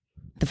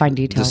the fine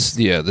details.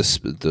 You're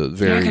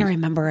not gonna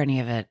remember any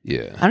of it.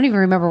 Yeah, I don't even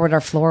remember what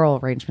our floral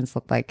arrangements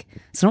looked like.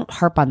 So don't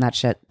harp on that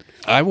shit.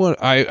 I would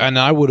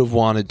have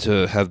wanted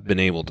to have been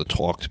able to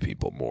talk to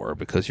people more,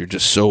 because you're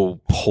just so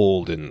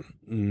pulled in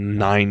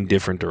 9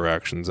 different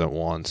directions at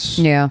once.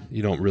 Yeah,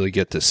 you don't really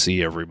get to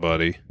see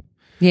everybody.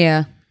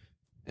 Yeah,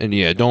 and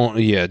don't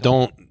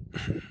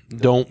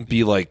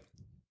be like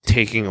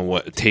taken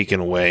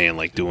away and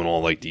like doing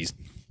all like these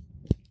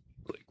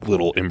like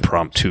little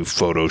impromptu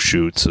photo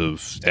shoots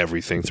of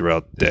everything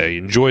throughout the day.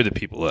 Enjoy the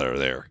people that are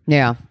there.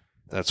 Yeah,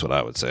 that's what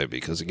I would say,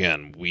 because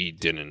again, we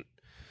didn't.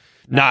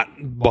 Not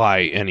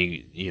by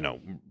any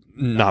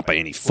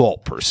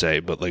fault per se,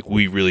 but like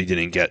we really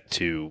didn't get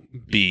to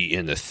be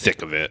in the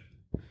thick of it,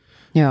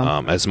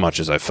 as much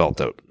as I felt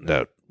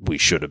that we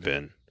should have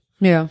been.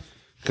 Yeah.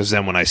 Because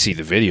then when I see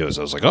the videos,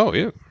 I was like, oh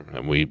yeah,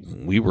 and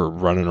we were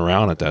running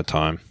around at that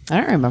time. I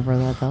don't remember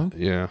that though.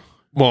 Yeah.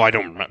 Well,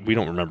 we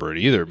don't remember it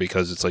either,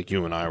 because it's like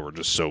you and I were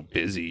just so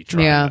busy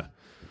trying to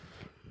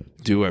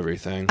do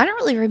everything. I don't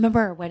really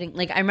remember our wedding.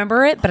 Like I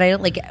remember it, but I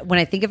don't like when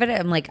I think of it.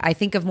 I'm like I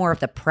think of more of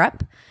the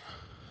prep.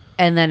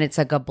 And then it's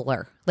like a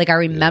blur. Like I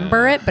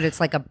remember it, but it's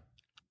like a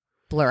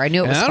blur. I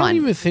knew it was fun. I don't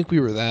even think we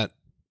were that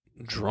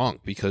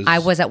drunk, because I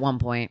was at one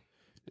point.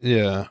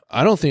 Yeah,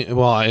 I don't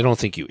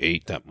think you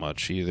ate that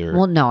much either.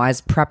 Well, no, I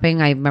was prepping.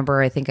 I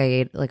think I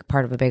ate like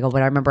part of a bagel,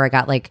 but I remember I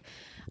got like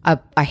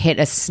I hit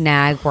a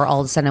snag where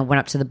all of a sudden I went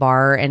up to the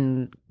bar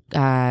and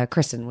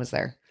Kristen was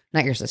there,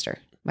 not your sister,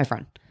 my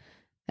friend.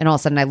 And all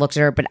of a sudden I looked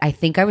at her, but I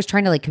think I was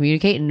trying to like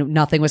communicate and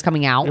nothing was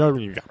coming out.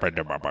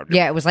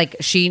 Yeah, it was like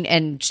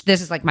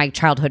this is like my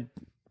childhood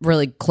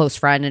really close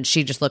friend, and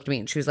she just looked at me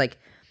and she was like,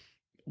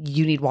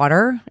 "You need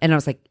water?" And I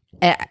was like,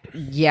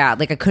 yeah,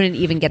 like I couldn't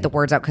even get the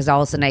words out because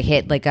all of a sudden I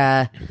hit like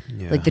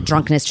like the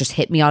drunkenness just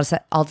hit me all of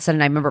a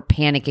sudden. I remember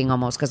panicking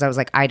almost because I was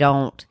like, I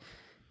don't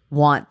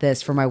want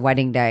this for my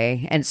wedding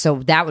day. And so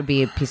that would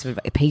be a piece of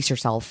pace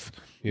yourself.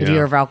 Yeah. If you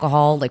have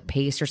alcohol, like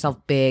pace yourself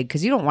big,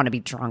 because you don't want to be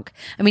drunk.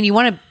 I mean, you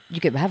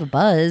could have a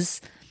buzz,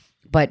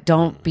 but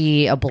don't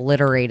be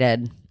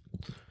obliterated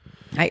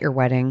at your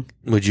wedding.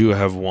 Would you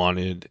have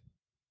wanted,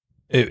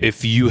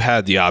 if you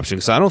had the option,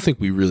 because I don't think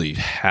we really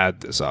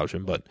had this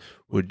option, but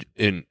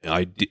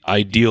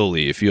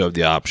ideally, if you have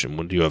the option,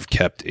 would you have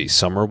kept a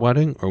summer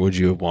wedding, or would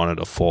you have wanted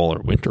a fall or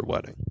winter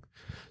wedding?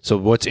 So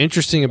what's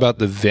interesting about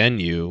the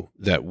venue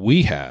that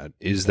we had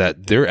is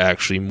that they're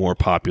actually more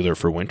popular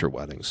for winter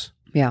weddings.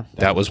 Yeah.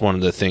 That was one of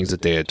the things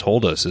that they had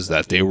told us, is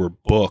that they were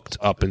booked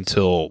up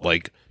until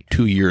like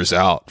 2 years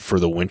out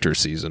for the winter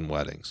season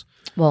weddings.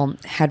 Well,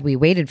 had we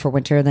waited for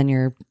winter, then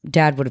your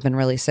dad would have been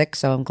really sick.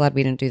 So I'm glad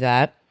we didn't do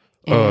that.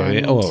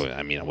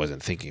 I mean, I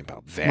wasn't thinking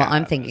about that. Well,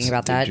 I'm thinking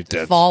about that.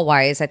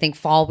 Fall-wise, I think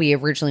fall we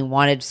originally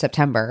wanted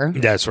September.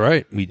 That's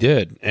right. We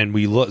did. And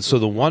so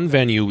the one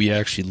venue we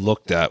actually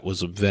looked at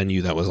was a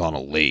venue that was on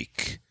a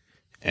lake.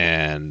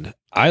 And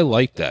I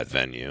liked that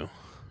venue.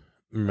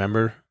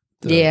 Remember?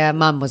 Yeah,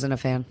 Mom wasn't a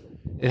fan.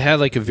 It had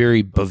like a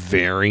very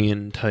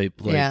Bavarian type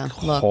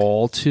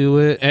hall to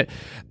it.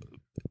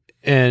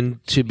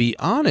 And to be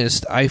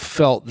honest, I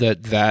felt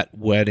that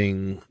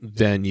wedding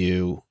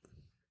venue,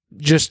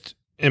 just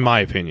in my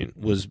opinion,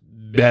 was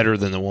better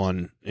than the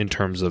one in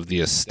terms of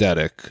the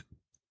aesthetic.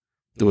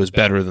 It was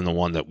better than the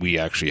one that we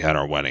actually had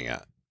our wedding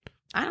at.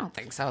 I don't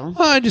think so.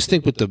 Well, I just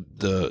think with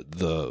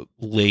the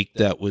lake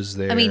that was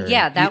there. I mean,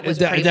 yeah, that was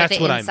pretty. That's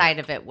but the inside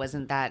of it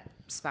wasn't that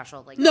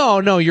special. Like, no,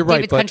 you're right.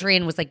 David's Country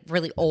Inn was like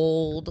really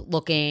old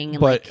looking,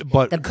 and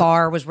but the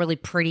bar was really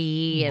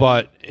pretty.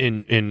 But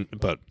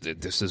but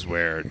this is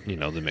where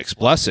the mixed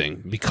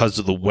blessing, because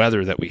of the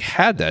weather that we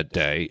had that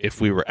day. If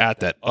we were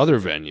at that other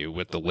venue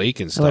with the lake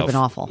and stuff, it would have been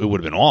awful. It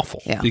would have been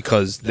awful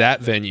because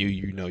that venue,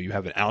 you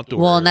have an outdoor.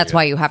 Well, and that's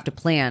why you have to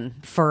plan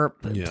for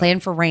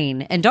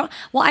rain and don't.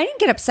 Well, I didn't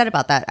get upset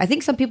about that. I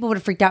think some people would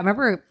have freaked out. I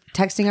remember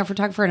texting our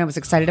photographer and I was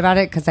excited about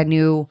it because I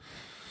knew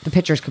the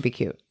pictures could be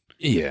cute.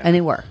 Yeah, and they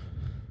were.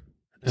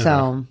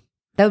 So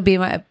that would be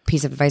my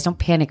piece of advice. Don't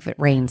panic if it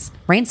rains.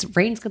 Rain's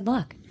good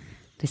luck,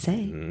 they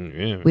say.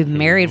 We've been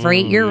married for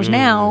 8 years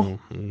now.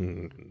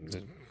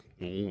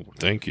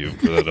 Thank you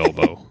for that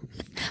elbow. Oh,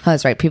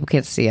 that's right. People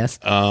can't see us.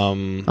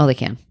 They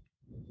can.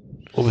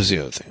 What was the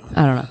other thing?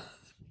 I don't know.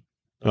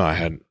 No, I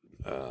had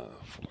 4,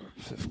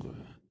 5.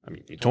 I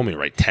mean, you told me to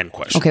write 10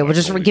 questions. Okay, well,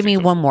 just give me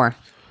one more.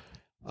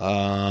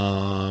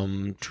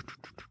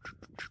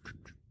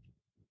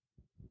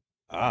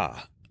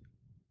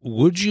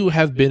 Would you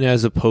have been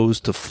as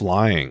opposed to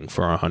flying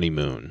for our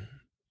honeymoon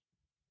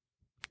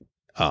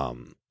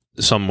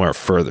somewhere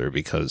further?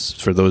 Because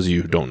for those of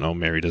you who don't know,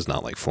 Mary does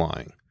not like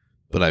flying.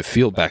 But I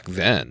feel back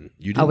then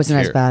you didn't I wasn't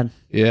care. as bad.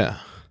 Yeah.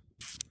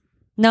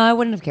 No, I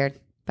wouldn't have cared.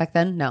 Back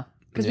then, no.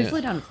 Because we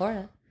flew down to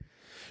Florida.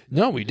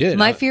 No, we did.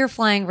 My fear of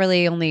flying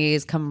really only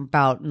has come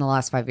about in the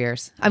last 5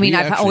 years. I mean,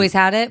 I've always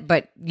had it,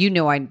 but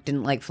I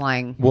didn't like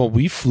flying. Well,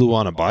 we flew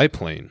on a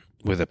biplane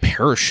with a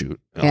parachute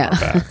on our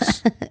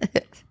backs.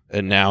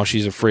 And now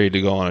she's afraid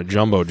to go on a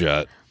jumbo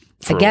jet.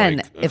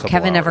 Again, if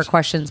Kevin ever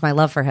questions my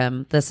love for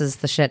him, this is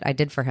the shit I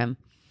did for him.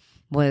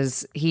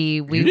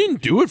 You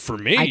didn't do it for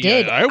me. I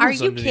did. I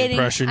was under the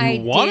impression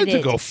you wanted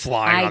to go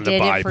flying on the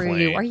biplane. I did it for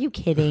you. Are you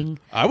kidding?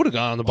 I would have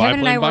gone on the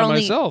biplane by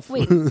myself.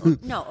 Wait,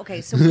 no.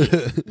 Okay, so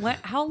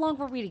how long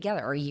were we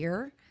together? A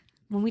year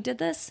when we did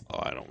this? Oh,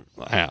 I don't.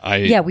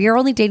 Yeah, we were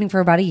only dating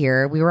for about a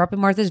year. We were up in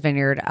Martha's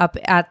Vineyard, up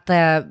at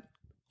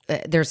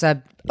there's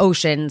a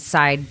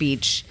oceanside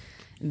beach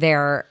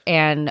there,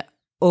 and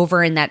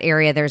over in that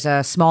area there's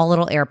a small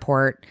little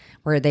airport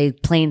where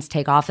planes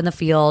take off in the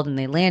field and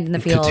they land in the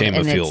field.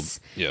 Katama field. It's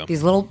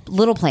these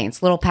little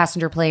planes, little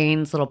passenger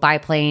planes, little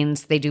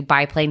biplanes. They do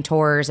biplane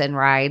tours and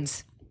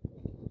rides.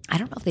 I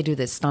don't know if they do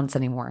this stunts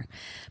anymore,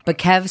 but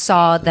Kev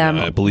saw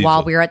them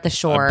while we were at the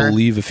shore. I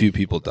believe a few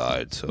people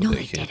died, so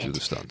they can't do the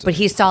stunts. But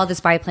he saw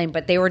this biplane,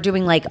 but they were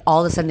doing like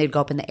all of a sudden they'd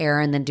go up in the air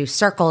and then do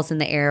circles in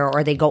the air,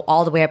 or they go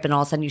all the way up and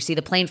all of a sudden you see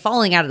the plane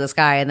falling out of the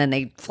sky and then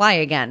they fly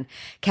again.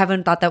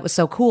 Kevin thought that was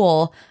so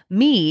cool.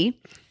 Me,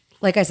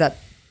 like I said,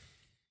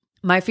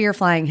 my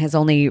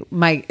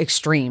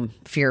extreme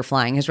fear of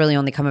flying has really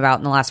only come about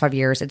in the last 5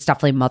 years. It's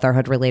definitely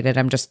motherhood related.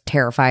 I'm just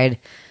terrified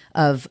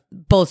of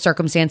both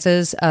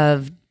circumstances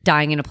of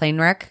dying in a plane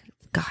wreck.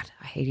 God,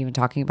 I hate even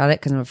talking about it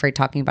because I'm afraid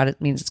talking about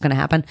it means it's going to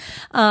happen.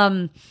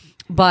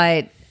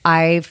 But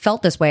I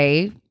felt this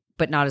way,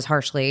 but not as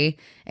harshly.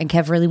 And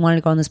Kev really wanted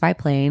to go on this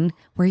biplane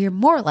where you're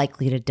more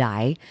likely to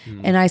die.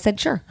 And I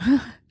said, sure.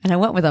 And I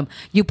went with him.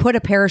 You put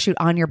a parachute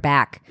on your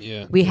back.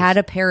 Yeah, we had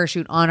a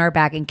parachute on our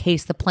back in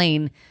case the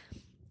plane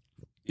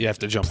you have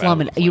to jump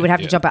plummet. out. You would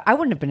have to jump out. I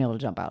wouldn't have been able to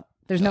jump out.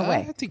 There's no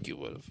way. I think you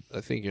would have.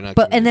 I think you're not.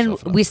 But and then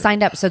we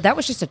signed up. So that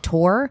was just a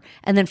tour.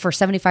 And then for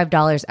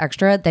 $75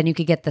 extra, then you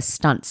could get the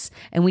stunts.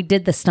 And we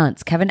did the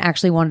stunts. Kevin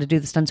actually wanted to do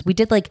the stunts. We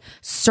did like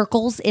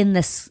circles in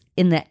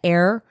the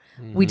air.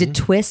 Mm-hmm. We did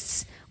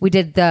twists. We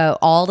did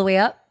all the way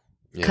up.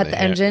 Cut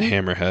the engine.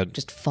 Hammerhead.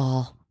 Just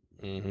fall.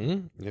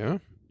 Mm-hmm. Yeah.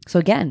 So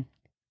again,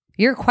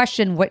 your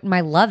question, what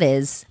my love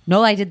is.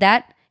 No, I did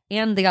that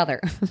and the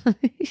other.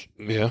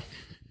 Yeah.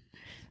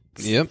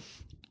 Yep.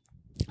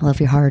 I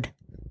love you hard.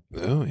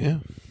 Oh, yeah.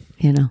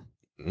 You know.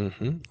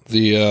 Mm-hmm.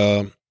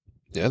 The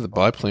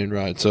biplane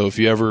ride. So if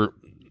you ever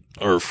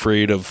are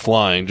afraid of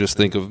flying, just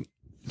think of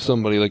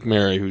somebody like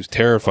Mary who's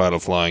terrified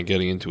of flying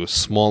getting into a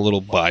small little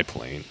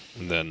biplane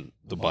and then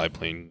the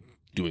biplane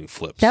doing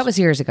flips. That was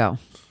years ago.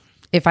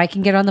 If I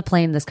can get on the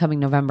plane this coming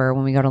November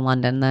when we go to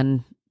London,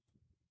 then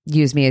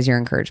use me as your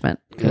encouragement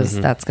because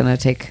that's going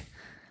to take...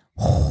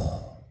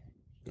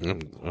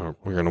 We're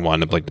going to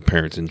wind up like the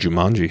parents in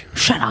Jumanji.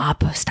 Shut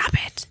up. Stop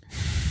it.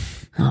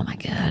 Oh, my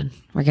God.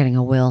 We're getting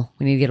a will.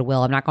 We need to get a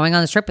will. I'm not going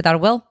on this trip without a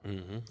will.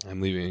 Mm-hmm.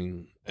 I'm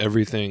leaving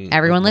everything.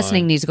 Everyone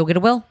listening needs to go get a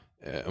will.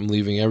 I'm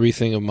leaving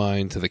everything of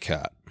mine to the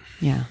cat.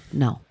 Yeah.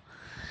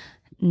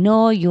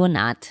 No, you're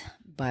not.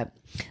 But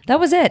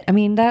that was it. I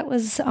mean, that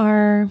was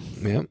our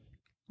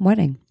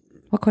wedding.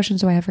 What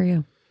questions do I have for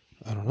you?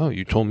 I don't know.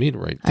 You told me to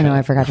write 10. I know.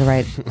 I forgot to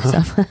write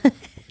stuff.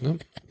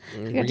 Yep.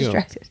 I got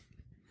distracted.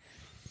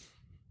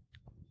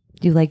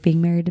 Do you like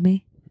being married to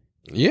me?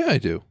 Yeah, I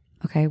do.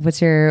 Okay.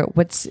 What's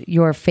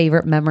your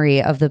favorite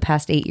memory of the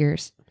past 8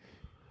 years?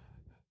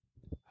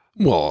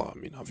 Well, I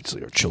mean,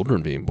 obviously our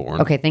children being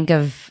born. Okay. Think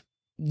of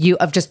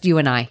just you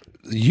and I.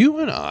 You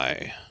and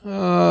I.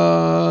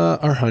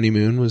 Our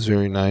honeymoon was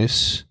very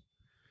nice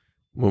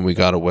when we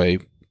got away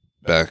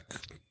back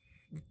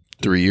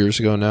 3 years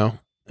ago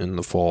now in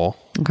the fall.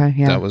 Okay.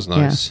 Yeah. That was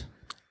nice. Yeah.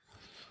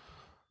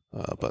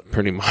 But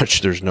pretty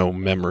much there's no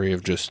memory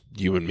of just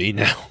you and me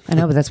now. I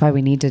know, but that's why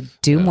we need to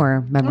do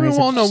more memories.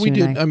 Well, no, we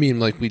did. I mean,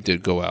 like we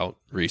did go out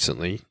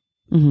recently,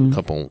 a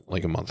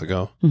month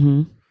ago.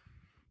 Mm-hmm.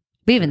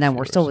 But even then,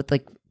 we're still with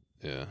like,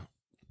 yeah.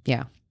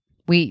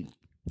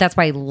 That's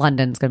why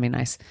London's gonna be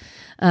nice.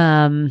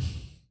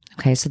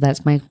 Okay, so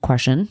that's my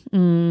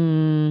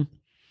question.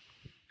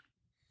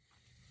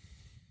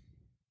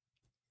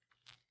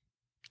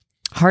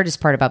 Hardest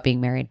part about being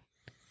married.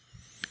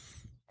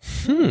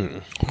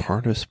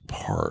 Hardest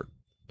part.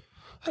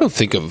 I don't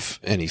think of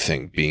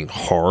anything being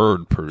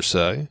hard per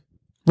se.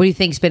 What do you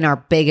think's been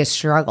our biggest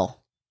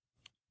struggle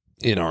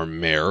in our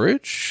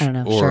marriage? I don't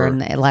know. Sure, in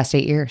the last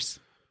 8 years.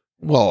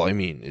 Well, I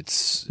mean,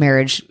 it's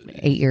marriage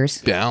 8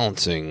 years,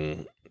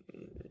 balancing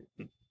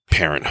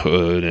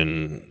parenthood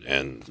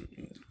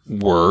and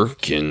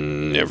work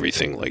and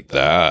everything like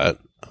that.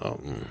 I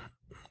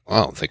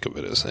don't think of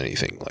it as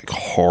anything like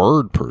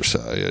hard per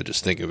se. I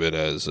just think of it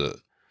as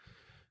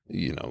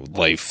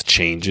life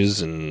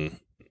changes, and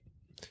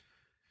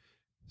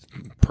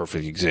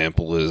perfect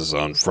example is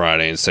on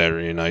Friday and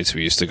Saturday nights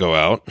we used to go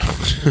out.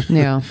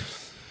 Yeah.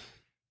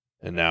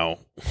 And now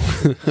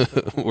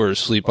we're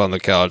asleep on the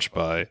couch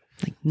by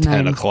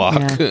 10 o'clock.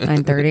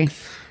 9:30.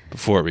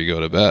 Before we go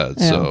to bed.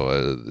 Yeah.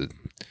 So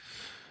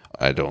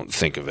I don't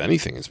think of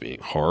anything as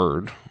being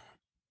hard.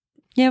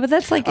 Yeah, but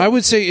that's like... I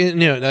would say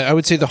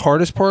the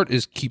hardest part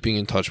is keeping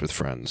in touch with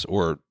friends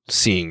or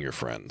seeing your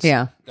friends.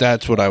 Yeah.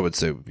 That's what I would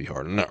say would be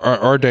hard. And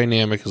our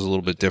dynamic is a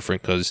little bit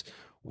different because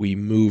we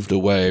moved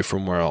away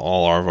from where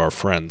all of our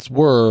friends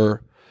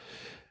were.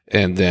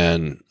 And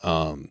then,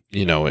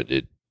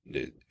 it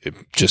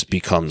just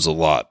becomes a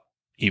lot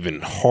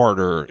even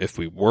harder if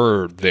we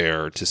were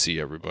there to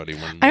see everybody.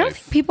 I don't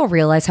think people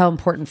realize how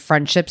important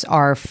friendships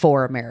are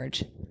for a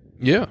marriage.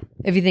 Yeah.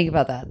 If you think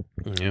about that.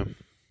 Yeah.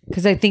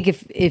 Because I think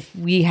if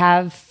we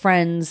have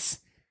friends,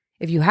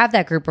 if you have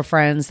that group of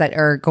friends that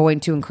are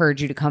going to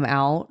encourage you to come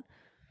out,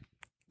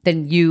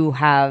 then you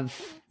have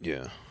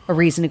a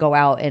reason to go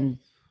out and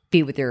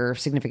be with your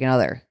significant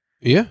other.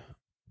 Yeah.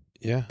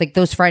 Yeah. Like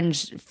those friend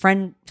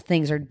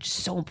things are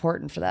so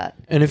important for that.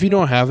 And if you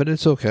don't have it,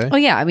 it's okay. Oh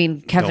yeah. I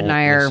mean, Kevin and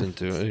I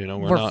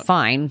we're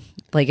fine.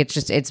 Like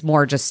it's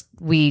more just,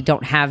 we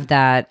don't have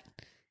that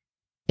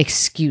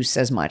excuse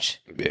as much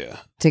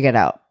to get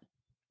out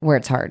where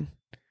it's hard.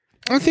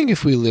 I think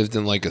if we lived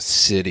in like a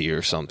city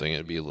or something,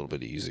 it'd be a little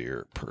bit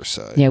easier per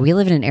se. Yeah, we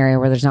live in an area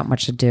where there's not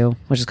much to do,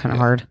 which is kind of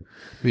hard.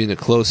 I mean, the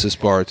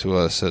closest bar to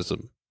us has a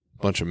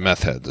bunch of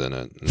meth heads in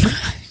it.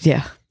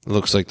 Yeah. It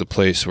looks like the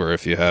place where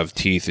if you have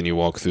teeth and you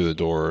walk through the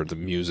door, the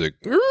music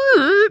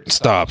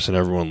stops and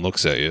everyone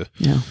looks at you.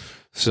 Yeah.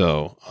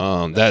 So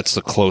that's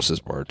the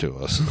closest bar to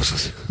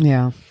us.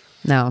 Yeah.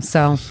 No.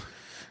 So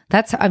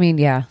that's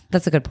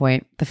a good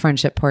point. The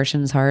friendship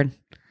portion is hard.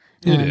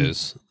 It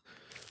is.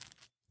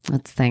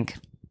 Let's think.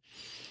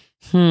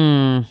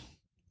 Could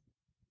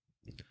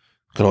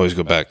always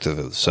go back to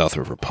the South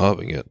River Pub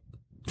and get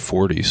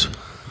 40s.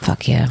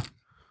 Fuck yeah.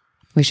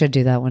 We should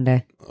do that one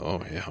day.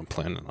 Oh, yeah. I'm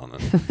planning on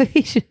it.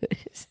 We should.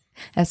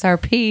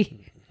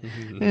 SRP.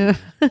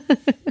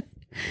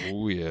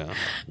 Oh, yeah.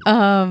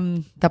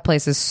 That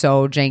place is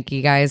so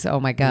janky, guys. Oh,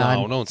 my God.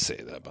 No, don't say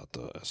that about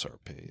the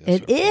SRP.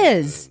 It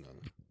is.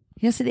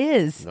 Yes, it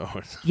is. No,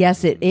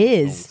 yes, it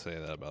is. Don't say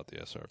that about the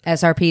SRP.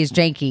 SRP is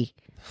janky.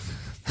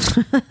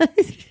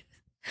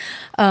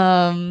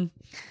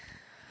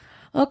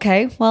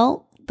 Okay,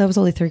 well, that was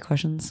only 3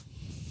 questions.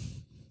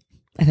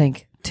 I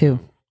think 2.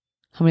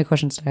 How many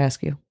questions did I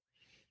ask you?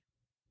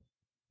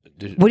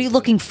 What are you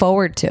looking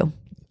forward to?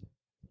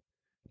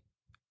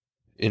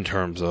 In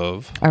terms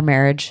of our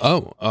marriage?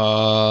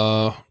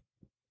 No,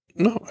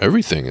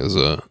 everything is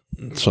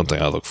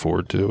something I look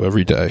forward to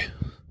every day.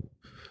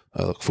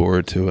 I look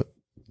forward to it.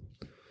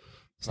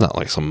 It's not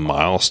like some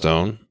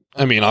milestone.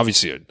 I mean,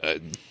 obviously a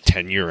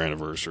 10-year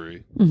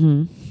anniversary.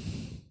 Mm-hmm.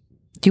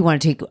 Do you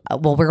want to take...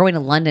 Well, we're going to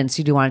London,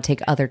 so do you want to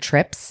take other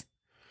trips?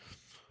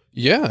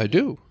 Yeah, I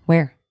do.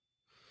 Where?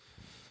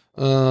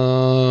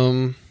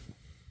 I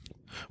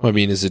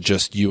mean, is it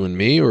just you and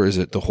me, or is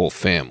it the whole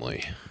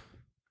family?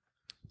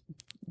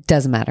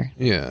 Doesn't matter.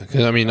 Yeah,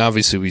 because I mean,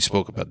 obviously we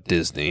spoke about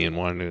Disney and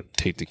wanting to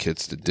take the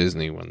kids to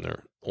Disney when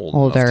they're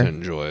older enough to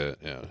enjoy it.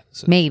 Yeah,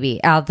 so. Maybe.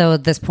 Although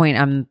at this point,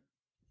 I'm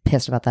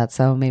pissed about that,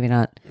 so maybe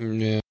not.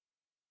 Yeah.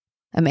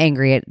 I'm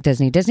angry at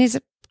Disney. Disney's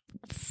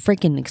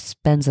freaking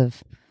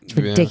expensive. It's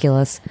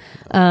ridiculous.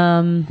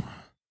 Yeah,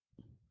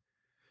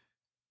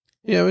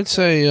 I would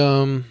say,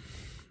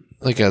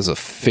 like as a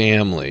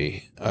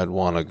family, I'd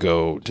want to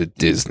go to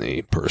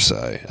Disney per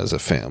se as a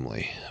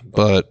family.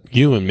 But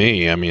you and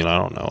me, I mean, I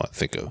don't know. I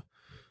think a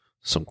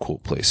some cool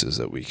places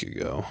that we could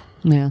go.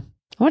 Yeah.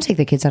 I want to take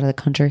the kids out of the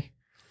country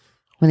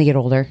when they get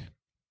older.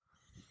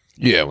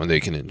 Yeah, when they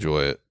can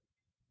enjoy it.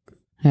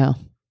 Yeah.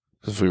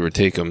 If we were to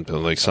take them to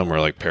like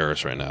somewhere like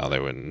Paris right now, they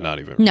would not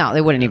even. No,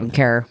 they wouldn't even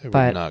care. They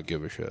would not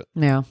give a shit.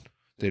 Yeah.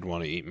 They'd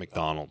want to eat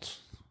McDonald's.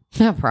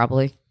 Yeah,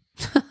 probably.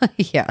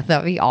 Yeah,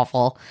 that'd be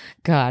awful.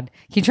 God.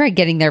 Can you try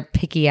getting their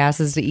picky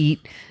asses to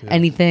eat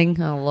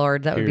anything? Oh,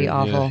 Lord, that would be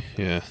awful.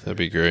 Yeah, that'd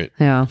be great.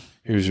 Yeah.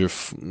 Here's your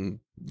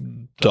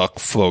duck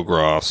foie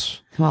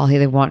gras. Well,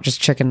 they want just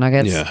chicken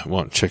nuggets. Yeah,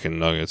 want chicken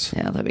nuggets.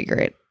 Yeah, that'd be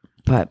great.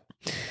 But,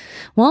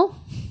 well.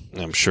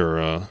 I'm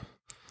sure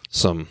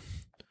some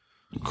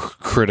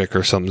critic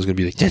or something's going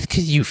to be like, that's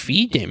because you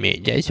feed them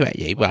it. That's why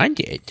they want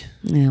it.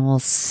 Yeah, well,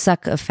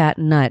 suck a fat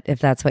nut if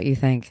that's what you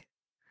think.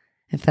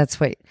 If that's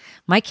what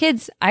my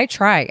kids, I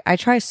try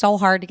so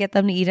hard to get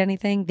them to eat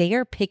anything. They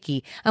are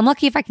picky. I'm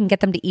lucky if I can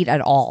get them to eat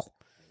at all.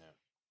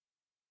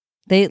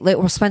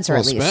 Spencer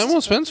at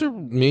least. Spencer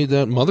made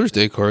that Mother's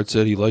Day card,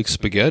 said he likes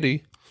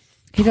spaghetti.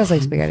 He does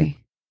like spaghetti.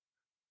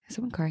 Is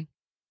someone crying?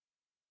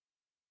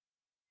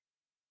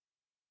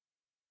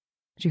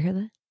 Did you hear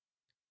that?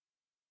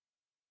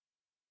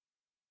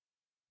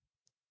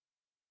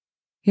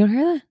 You don't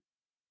hear that?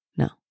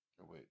 No.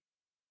 Wait.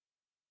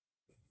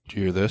 Do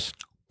you hear this?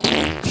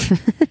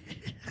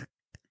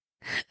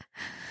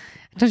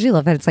 Don't you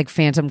love that? It's like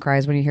phantom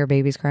cries when you hear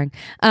babies crying.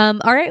 All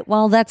right.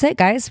 Well, that's it,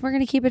 guys. We're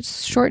going to keep it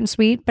short and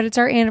sweet, but it's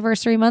our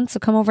anniversary month. So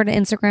come over to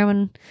Instagram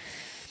and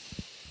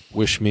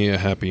wish me a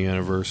happy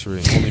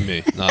anniversary. Only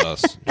me, not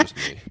us. Just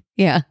me.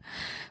 Yeah.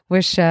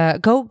 Wish,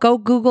 go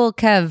Google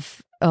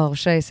Kev. Oh,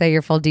 should I say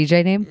your full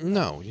DJ name?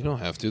 No, you don't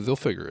have to. They'll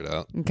figure it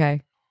out.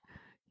 Okay.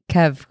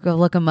 Kev, go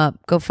look him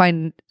up. Go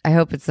find, I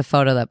hope it's the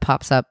photo that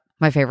pops up.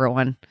 My favorite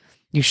one.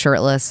 You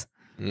shirtless.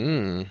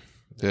 Yeah.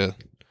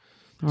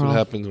 That's what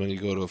happens when you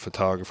go to a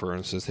photographer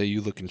and says, hey,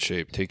 you look in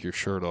shape. Take your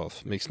shirt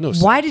off. Makes no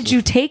sense. Why did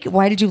you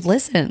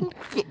listen?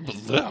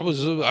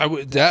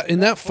 That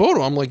in that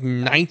photo, I'm like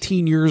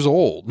 19 years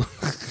old.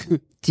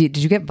 Did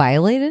you get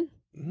violated?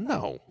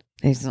 No.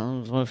 That's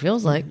what it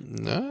feels like.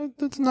 No,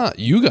 that's not.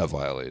 You got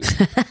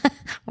violated.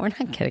 We're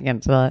not getting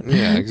into that.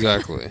 Yeah,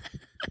 exactly.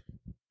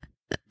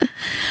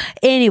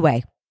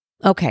 Anyway.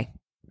 Okay.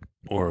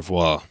 Au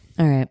revoir.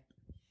 All right.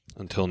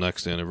 Until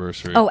next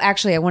anniversary. Oh,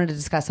 actually, I wanted to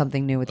discuss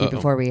something new with you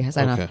before we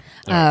sign off.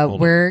 Right,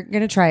 we're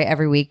going to try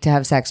every week to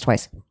have sex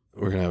twice.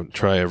 We're going to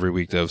try every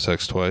week to have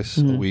sex twice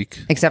a week?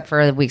 Except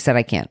for the weeks that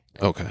I can't.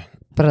 Okay.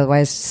 But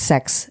otherwise,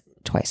 sex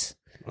twice.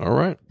 All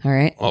right. All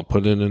right. I'll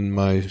put it in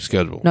my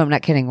schedule. No, I'm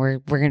not kidding. We're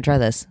going to try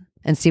this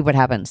and see what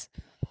happens.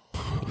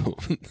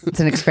 It's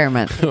an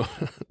experiment.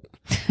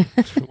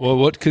 Well,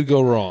 what could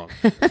go wrong?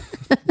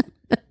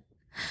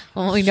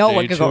 Well, we know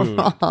what could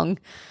go wrong.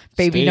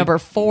 Baby number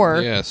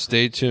 4. Yeah,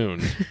 stay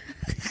tuned.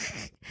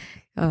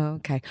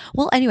 Okay.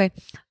 Well, anyway,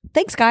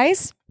 thanks,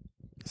 guys.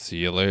 See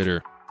you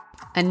later.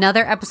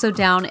 Another episode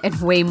down and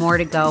way more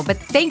to go. But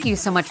thank you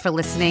so much for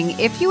listening.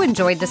 If you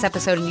enjoyed this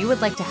episode and you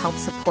would like to help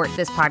support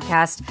this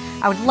podcast,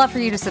 I would love for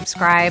you to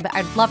subscribe.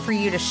 I'd love for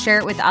you to share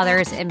it with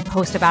others and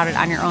post about it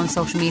on your own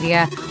social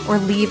media or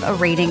leave a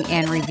rating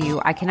and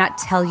review. I cannot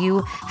tell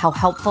you how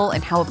helpful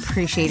and how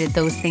appreciated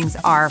those things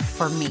are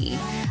for me.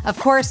 Of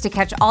course, to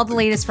catch all the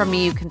latest from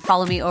me, you can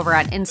follow me over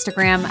on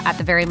Instagram at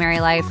The Very Merry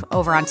Life,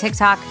 over on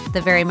TikTok, The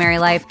Very Merry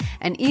Life.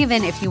 And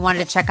even if you wanted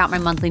to check out my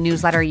monthly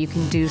newsletter, you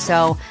can do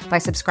so by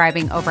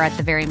subscribing over at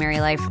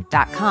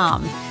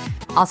theverymerrylife.com.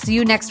 I'll see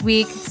you next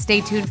week.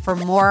 Stay tuned for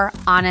more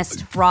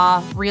honest,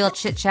 raw, real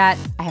chit chat.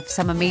 I have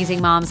some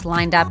amazing moms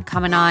lined up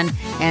coming on,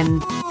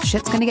 and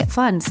shit's going to get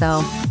fun.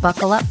 So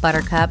buckle up,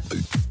 Buttercup.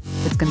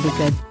 It's going to be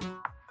good.